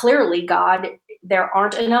mean, clearly God, there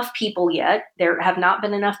aren't enough people yet. There have not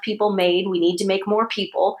been enough people made. We need to make more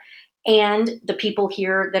people. And the people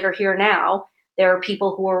here that are here now, there are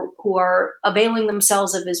people who are availing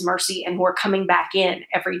themselves of his mercy and who are coming back in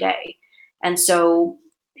every day. And so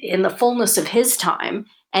in the fullness of his time,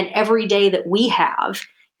 and every day that we have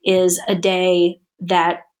is a day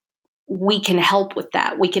that we can help with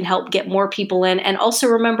that. We can help get more people in. And also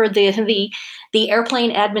remember the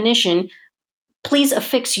airplane admonition: please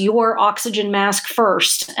affix your oxygen mask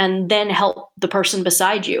first and then help the person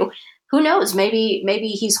beside you. Who knows? Maybe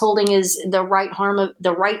he's holding the right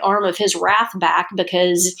arm of his wrath back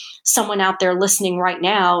because someone out there listening right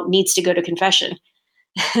now needs to go to confession.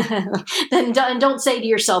 Then don't say to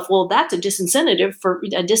yourself, well, that's a disincentive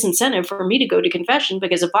for me to go to confession,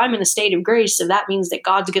 because if I'm in a state of grace, so that means that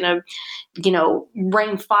God's going to,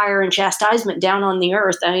 rain fire and chastisement down on the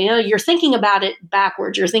earth. I mean, you're thinking about it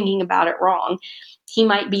backwards. You're thinking about it wrong. He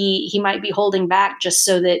might be holding back just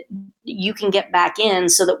so that you can get back in,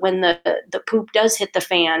 so that when the poop does hit the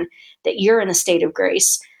fan, that you're in a state of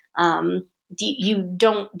grace. You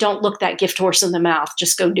don't look that gift horse in the mouth.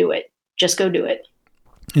 Just go do it. Just go do it.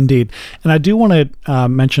 Indeed. And I do want to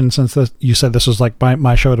mention, since you said this was like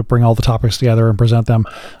my show to bring all the topics together and present them,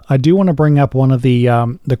 I do want to bring up one of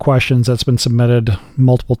the questions that's been submitted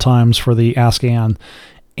multiple times for the Ask Ann.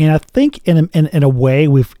 And I think in a way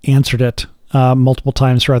we've answered it multiple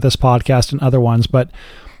times throughout this podcast and other ones. But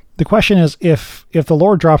the question is, if the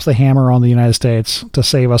Lord drops the hammer on the United States to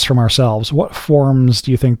save us from ourselves, what forms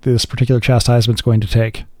do you think this particular chastisement is going to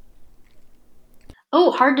take?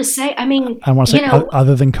 Oh, hard to say. I mean, I want to say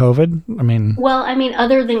other than COVID.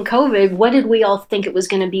 Other than COVID, what did we all think it was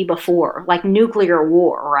going to be before? Like nuclear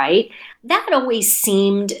war, right? That always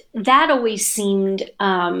seemed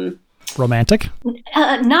romantic.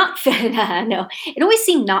 Not no. It always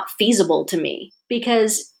seemed not feasible to me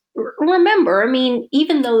because remember, I mean,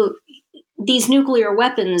 even though these nuclear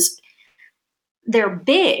weapons, they're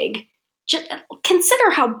big. Just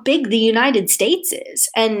consider how big the United States is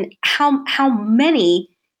and how many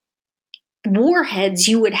warheads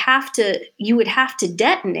you would have to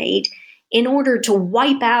detonate in order to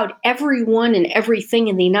wipe out everyone and everything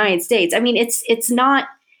in the United States. I mean, it's not,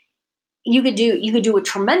 you could do a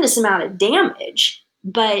tremendous amount of damage,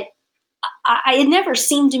 but it never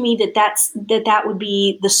seemed to me that would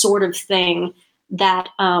be the sort of thing that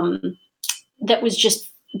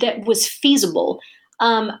was feasible.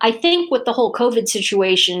 I think what the whole COVID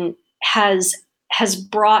situation has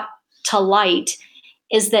brought to light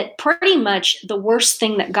is that pretty much the worst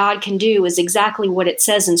thing that God can do is exactly what it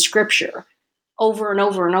says in Scripture over and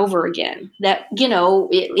over and over again. That, in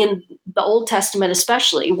the Old Testament,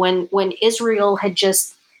 especially when Israel had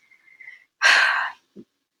just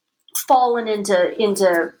fallen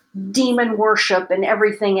into demon worship and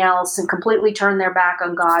everything else and completely turned their back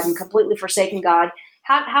on God and completely forsaken God.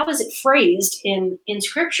 How is it phrased in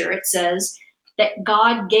Scripture? It says that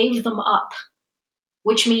God gave them up,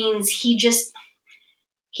 which means he just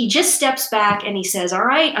steps back and he says, all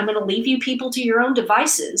right, I'm going to leave you people to your own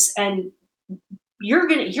devices and you're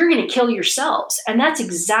going to kill yourselves. And that's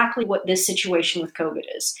exactly what this situation with COVID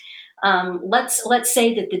is. Let's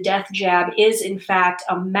say that the death jab is in fact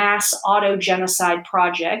a mass auto-genocide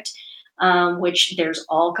project, which there's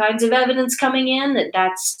all kinds of evidence coming in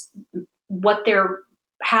that's what they're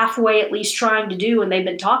halfway at least trying to do, and they've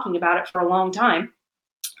been talking about it for a long time.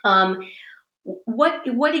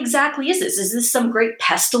 What exactly is this? Is this some great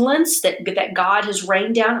pestilence that God has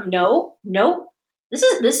rained down? No. This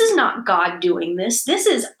is not God doing this. This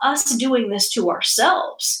is us doing this to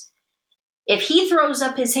ourselves. If he throws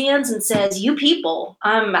up his hands and says, "You people,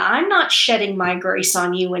 I'm not shedding my grace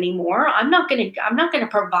on you anymore. I'm not going to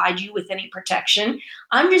provide you with any protection.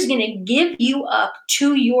 I'm just going to give you up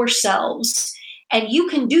to yourselves, and you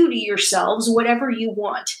can do to yourselves whatever you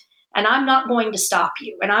want. And I'm not going to stop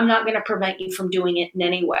you, and I'm not going to prevent you from doing it in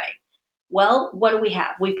any way." Well, what do we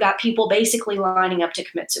have? We've got people basically lining up to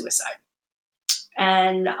commit suicide.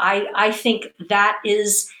 And I think that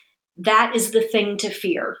is the thing to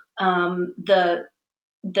fear. The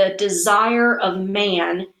desire of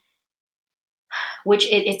man, which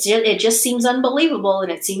it just seems unbelievable,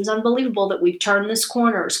 and it seems unbelievable that we've turned this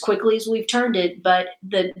corner as quickly as we've turned it, but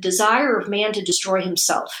the desire of man to destroy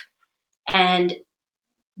himself and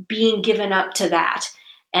being given up to that.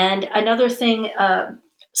 And another thing,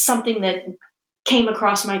 something that came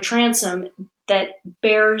across my transom that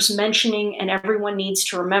bears mentioning and everyone needs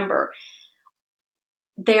to remember,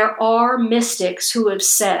 there are mystics who have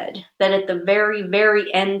said that at the very,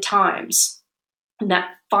 very end times, in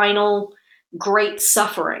that final great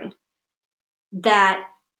suffering, that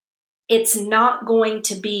it's not going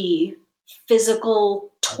to be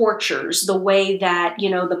physical tortures the way that,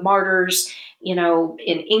 the martyrs, in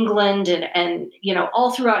England and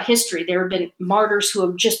all throughout history, there have been martyrs who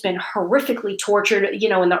have just been horrifically tortured,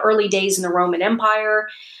 in the early days in the Roman Empire.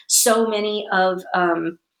 So many of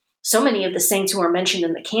the saints who are mentioned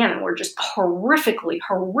in the canon were just horrifically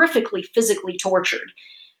physically tortured.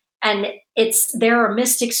 And there are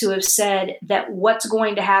mystics who have said that what's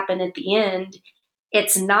going to happen at the end,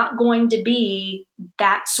 it's not going to be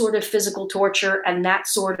that sort of physical torture and that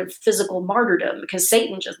sort of physical martyrdom, because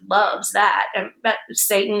Satan just loves that. And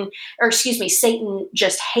Satan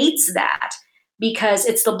just hates that, because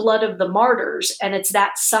it's the blood of the martyrs and it's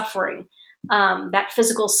that suffering, that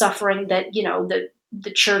physical suffering that,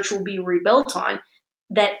 the church will be rebuilt on,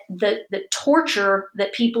 that the torture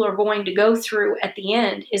that people are going to go through at the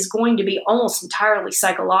end is going to be almost entirely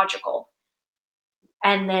psychological.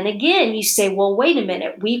 And then again, you say, well, wait a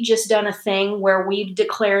minute, we've just done a thing where we've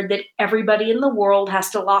declared that everybody in the world has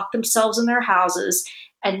to lock themselves in their houses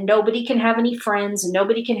and nobody can have any friends, and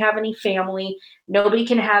nobody can have any family, nobody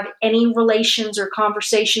can have any relations or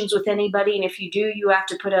conversations with anybody. And if you do, you have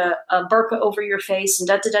to put a burqa over your face and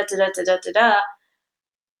da da da da da da da da.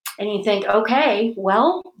 And you think, okay,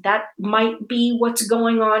 well, that might be what's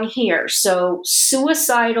going on here. So,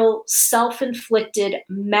 suicidal, self inflicted,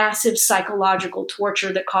 massive psychological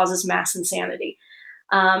torture that causes mass insanity.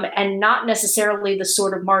 And not necessarily the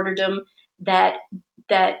sort of martyrdom that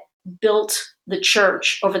built the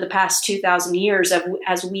church over the past 2,000 years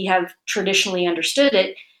as we have traditionally understood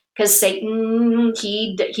it. Because Satan,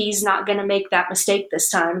 he's not going to make that mistake this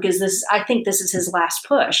time, because I think this is his last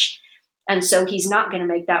push. And so he's not going to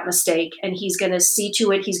make that mistake, and he's going to see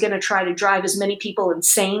to it. He's going to try to drive as many people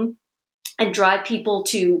insane and drive people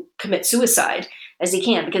to commit suicide as he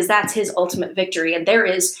can, because that's his ultimate victory. And there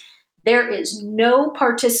is no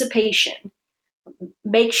participation.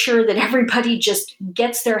 Make sure that everybody just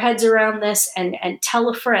gets their heads around this, and tell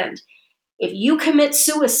a friend. If you commit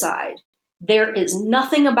suicide, there is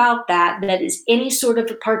nothing about that is any sort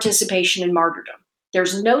of participation in martyrdom.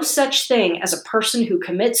 There's no such thing as a person who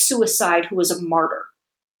commits suicide who is a martyr.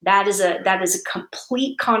 That is a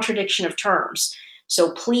complete contradiction of terms.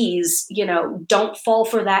 So please, don't fall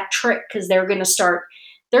for that trick, because they're going to start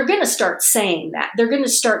saying that. They're going to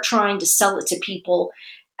start trying to sell it to people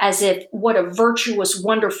as if what a virtuous,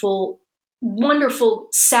 wonderful, wonderful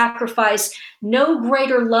sacrifice. No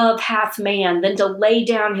greater love hath man than to lay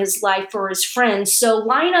down his life for his friends. So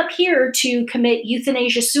line up here to commit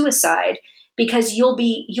euthanasia suicide, because you'll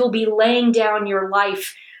be laying down your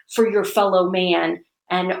life for your fellow man.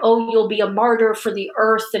 And you'll be a martyr for the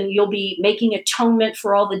earth, and you'll be making atonement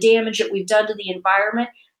for all the damage that we've done to the environment.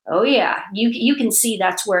 Oh yeah, you can see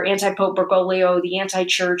that's where anti-Pope Bergoglio, the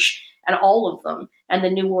anti-church, and all of them, and the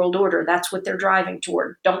New World Order, that's what they're driving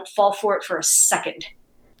toward. Don't fall for it for a second.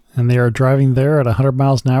 And they are driving there at 100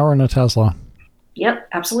 miles an hour in a Tesla. Yep,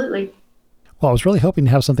 absolutely. Well, I was really hoping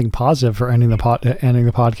to have something positive for ending the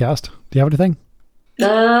podcast. Do you have anything?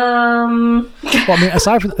 Well, I mean,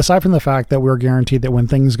 aside from the fact that we're guaranteed that when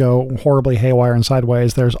things go horribly haywire and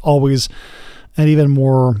sideways, there's always an even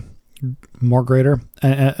more greater,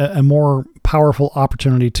 a more powerful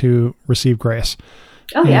opportunity to receive grace.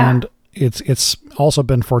 Oh yeah. And it's also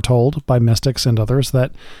been foretold by mystics and others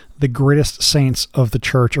that the greatest saints of the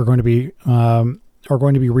church are going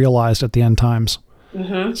to be realized at the end times.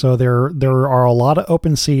 Mm-hmm. So there are a lot of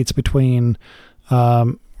open seats between.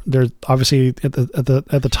 There's obviously at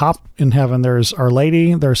the top in heaven. There's Our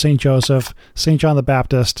Lady, there's Saint Joseph, Saint John the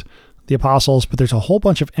Baptist, the apostles, but there's a whole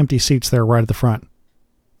bunch of empty seats there right at the front.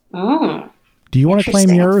 Mm, do you want to claim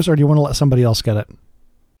yours, or do you want to let somebody else get it?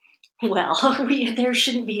 Well, there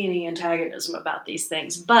shouldn't be any antagonism about these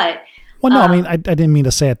things, but well, no, I mean, I didn't mean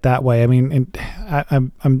to say it that way. I mean,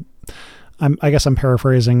 I guess I'm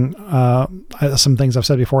paraphrasing some things I've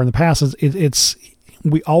said before in the past. It's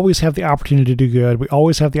we always have the opportunity to do good. We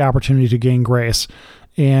always have the opportunity to gain grace.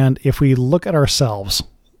 And if we look at ourselves,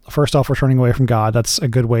 first off, we're turning away from God. That's a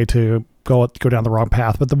good way to go down the wrong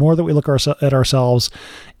path. But the more that we look at ourselves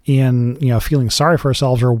in, feeling sorry for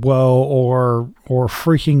ourselves, or woe, or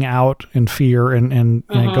freaking out in fear and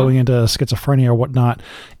going into schizophrenia or whatnot,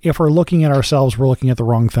 if we're looking at ourselves, we're looking at the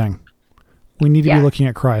wrong thing. We need to be looking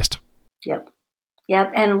at Christ. Yep.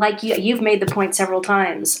 And like you've made the point several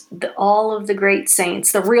times, all of the great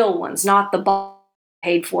saints, the real ones, not the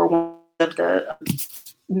paid for ones of the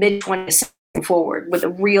mid-20th century forward, with the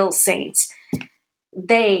real saints,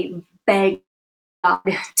 they beg God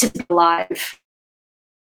to be alive.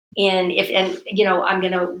 And I'm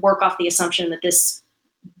going to work off the assumption that this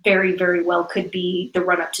very, very well could be the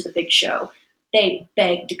run-up to the big show. They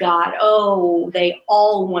begged God. They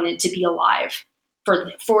all wanted to be alive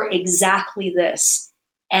for exactly this.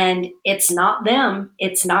 And it's not them.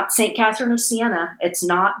 It's not St. Catherine of Siena. It's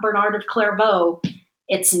not Bernard of Clairvaux.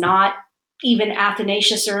 It's not even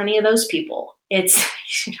Athanasius or any of those people. I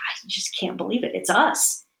just can't believe it. It's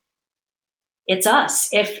us. It's us.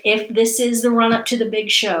 If this is the run up to the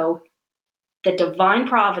big show, the divine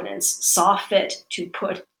providence saw fit to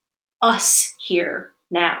put us here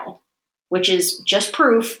now, which is just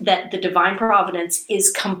proof that the divine providence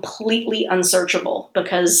is completely unsearchable,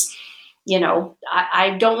 because,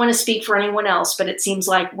 I don't want to speak for anyone else, but it seems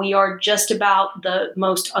like we are just about the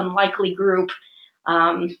most unlikely group.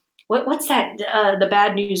 What's that? The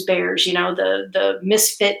Bad News Bears, the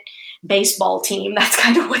misfit baseball team. That's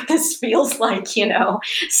kind of what this feels like,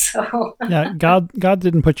 so. Yeah. God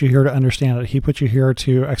didn't put you here to understand it. He put you here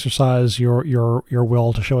to exercise your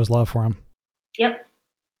will to show his love for him. Yep.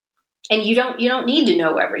 And you don't need to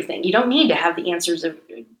know everything. You don't need to have the answers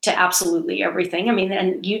to absolutely everything. I mean,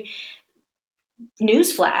 and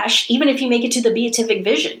newsflash, even if you make it to the beatific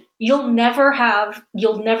vision, you'll never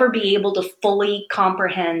be able to fully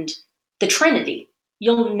comprehend the Trinity.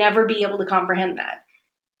 You'll never be able to comprehend that.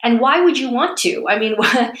 And why would you want to? I mean,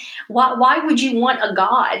 why would you want a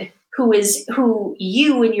God who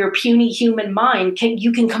you in your puny human mind can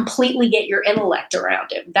completely get your intellect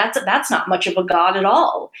around him? That's not much of a God at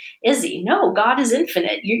all, is he? No, God is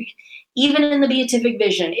infinite. Even in the beatific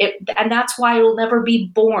vision, and that's why it'll never be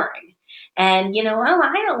boring. And oh,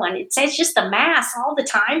 I don't want it. It's just the mass all the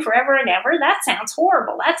time, forever and ever. That sounds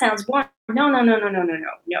horrible. That sounds boring. No, no, no, no, no, no,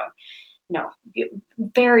 no, no.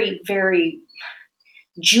 Very, very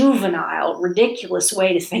juvenile, ridiculous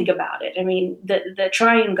way to think about it. I mean, the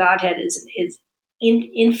triune Godhead is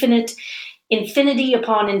infinite, infinity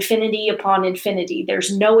upon infinity upon infinity.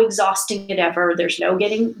 There's no exhausting it ever. There's no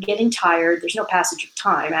getting tired. There's no passage of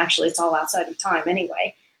time. Actually, it's all outside of time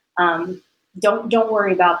anyway. Don't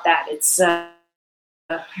worry about that. It's going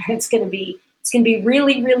to be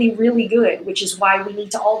really, really, really good. Which is why we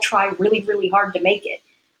need to all try really, really hard to make it.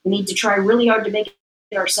 We need to try really hard to make it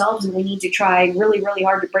ourselves, and we need to try really, really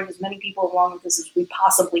hard to bring as many people along with us as we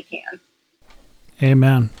possibly can.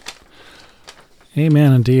 Amen.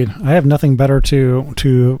 Amen, indeed. I have nothing better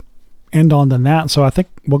to end on than that, so I think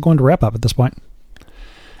we'll go into wrap up at this point.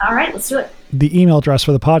 All right, let's do it. The email address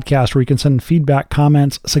for the podcast where you can send feedback,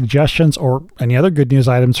 comments, suggestions, or any other good news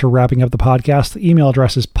items for wrapping up the podcast, the email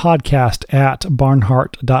address is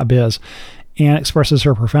podcast@barnhart.biz. Anne expresses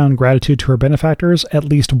her profound gratitude to her benefactors, at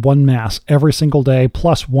least one Mass every single day,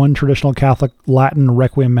 plus one traditional Catholic Latin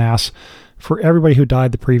Requiem Mass for everybody who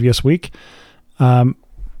died the previous week.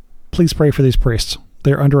 Please pray for these priests.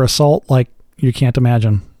 They're under assault like you can't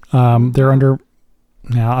imagine. They're under...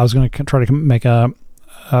 Now, I was going to try to make a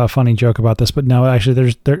funny joke about this, but no,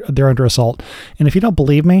 actually, they're under assault. And if you don't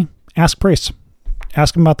believe me, ask priests.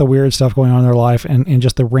 Ask them about the weird stuff going on in their life and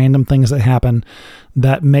just the random things that happen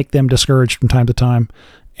that make them discouraged from time to time.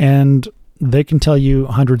 And they can tell you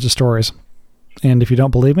hundreds of stories. And if you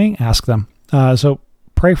don't believe me, ask them. So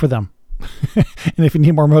pray for them. And if you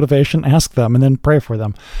need more motivation, ask them and then pray for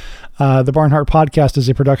them. The Barnhart Podcast is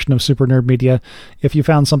a production of Super Nerd Media. If you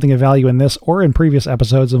found something of value in this or in previous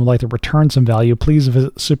episodes and would like to return some value, please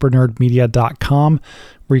visit supernerdmedia.com,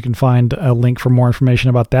 where you can find a link for more information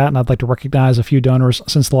about that. And I'd like to recognize a few donors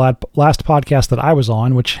since the last podcast that I was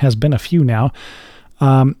on, which has been a few now.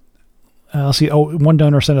 Let's see. Oh, one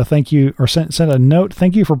donor sent a thank you, or sent a note.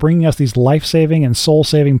 Thank you for bringing us these life-saving and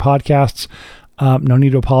soul-saving podcasts. No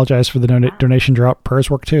need to apologize for the donation drop. Prayers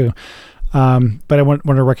work too. But I want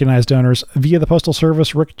to recognize donors via the Postal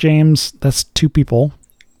Service. Rick James, that's two people,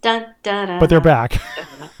 dun, dun, dun, but they're back.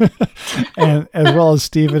 And as well as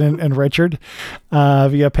Stephen and Richard,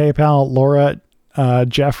 via PayPal, Laura,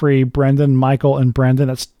 Jeffrey, Brendan, Michael, and Brendan.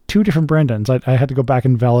 That's two different Brendans. I had to go back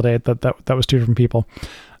and validate that was two different people.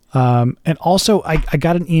 And also I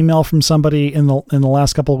got an email from somebody in the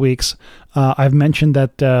last couple of weeks. I've mentioned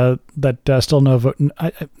that still no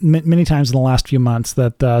many times in the last few months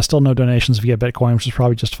that still no donations via Bitcoin, which is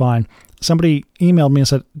probably just fine. Somebody emailed me and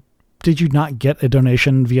said, "Did you not get a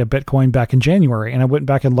donation via Bitcoin back in January?" And I went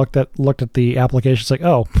back and looked at the application. It's like,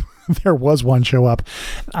 oh, there was one show up.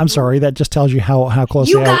 I'm sorry. That just tells you how close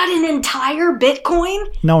you got an entire Bitcoin.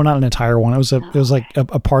 No, not an entire one. It was like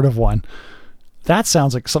a part of one. That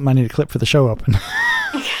sounds like something I need to clip for the show open.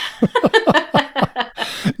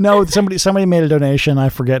 No, somebody made a donation. I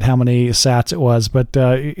forget how many sats it was, but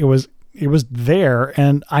it was there,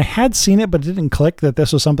 and I had seen it, but it didn't click that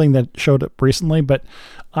this was something that showed up recently. But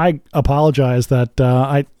I apologize that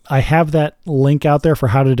I have that link out there for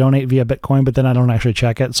how to donate via Bitcoin, but then I don't actually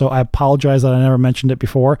check it. So I apologize that I never mentioned it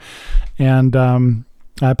before, and I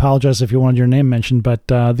apologize if you wanted your name mentioned. But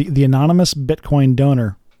the anonymous Bitcoin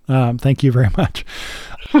donor. Thank you very much.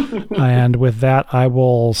 And with that, I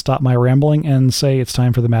will stop my rambling and say it's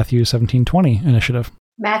time for the Matthew 17:20 initiative.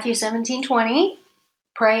 Matthew 17:20.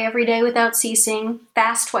 Pray every day without ceasing.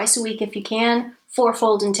 Fast twice a week if you can.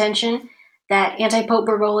 Fourfold intention. That Antipope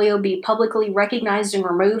Bergoglio be publicly recognized and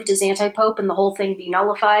removed as Antipope and the whole thing be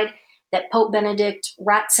nullified. That Pope Benedict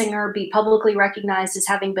Ratzinger be publicly recognized as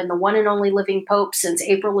having been the one and only living Pope since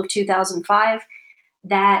April of 2005.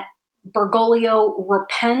 That Bergoglio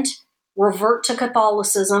repent, revert to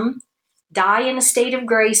Catholicism, die in a state of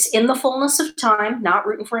grace in the fullness of time, not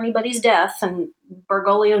rooting for anybody's death, and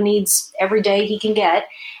Bergoglio needs every day he can get,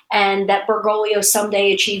 and that Bergoglio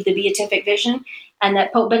someday achieve the beatific vision, and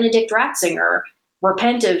that Pope Benedict Ratzinger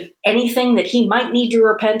repent of anything that he might need to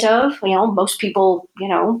repent of. Most people,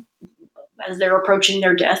 as they're approaching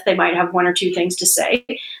their death, they might have one or two things to say.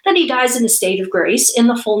 That he dies in a state of grace in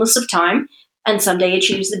the fullness of time, And someday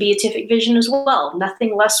achieve the beatific vision as well.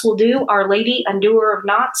 Nothing less will do. Our Lady, undoer of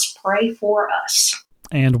knots, pray for us.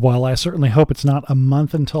 And while I certainly hope it's not a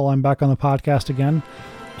month until I'm back on the podcast again,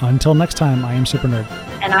 until next time, I am Super Nerd.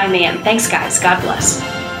 And I'm Ann. Thanks, guys. God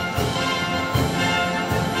bless.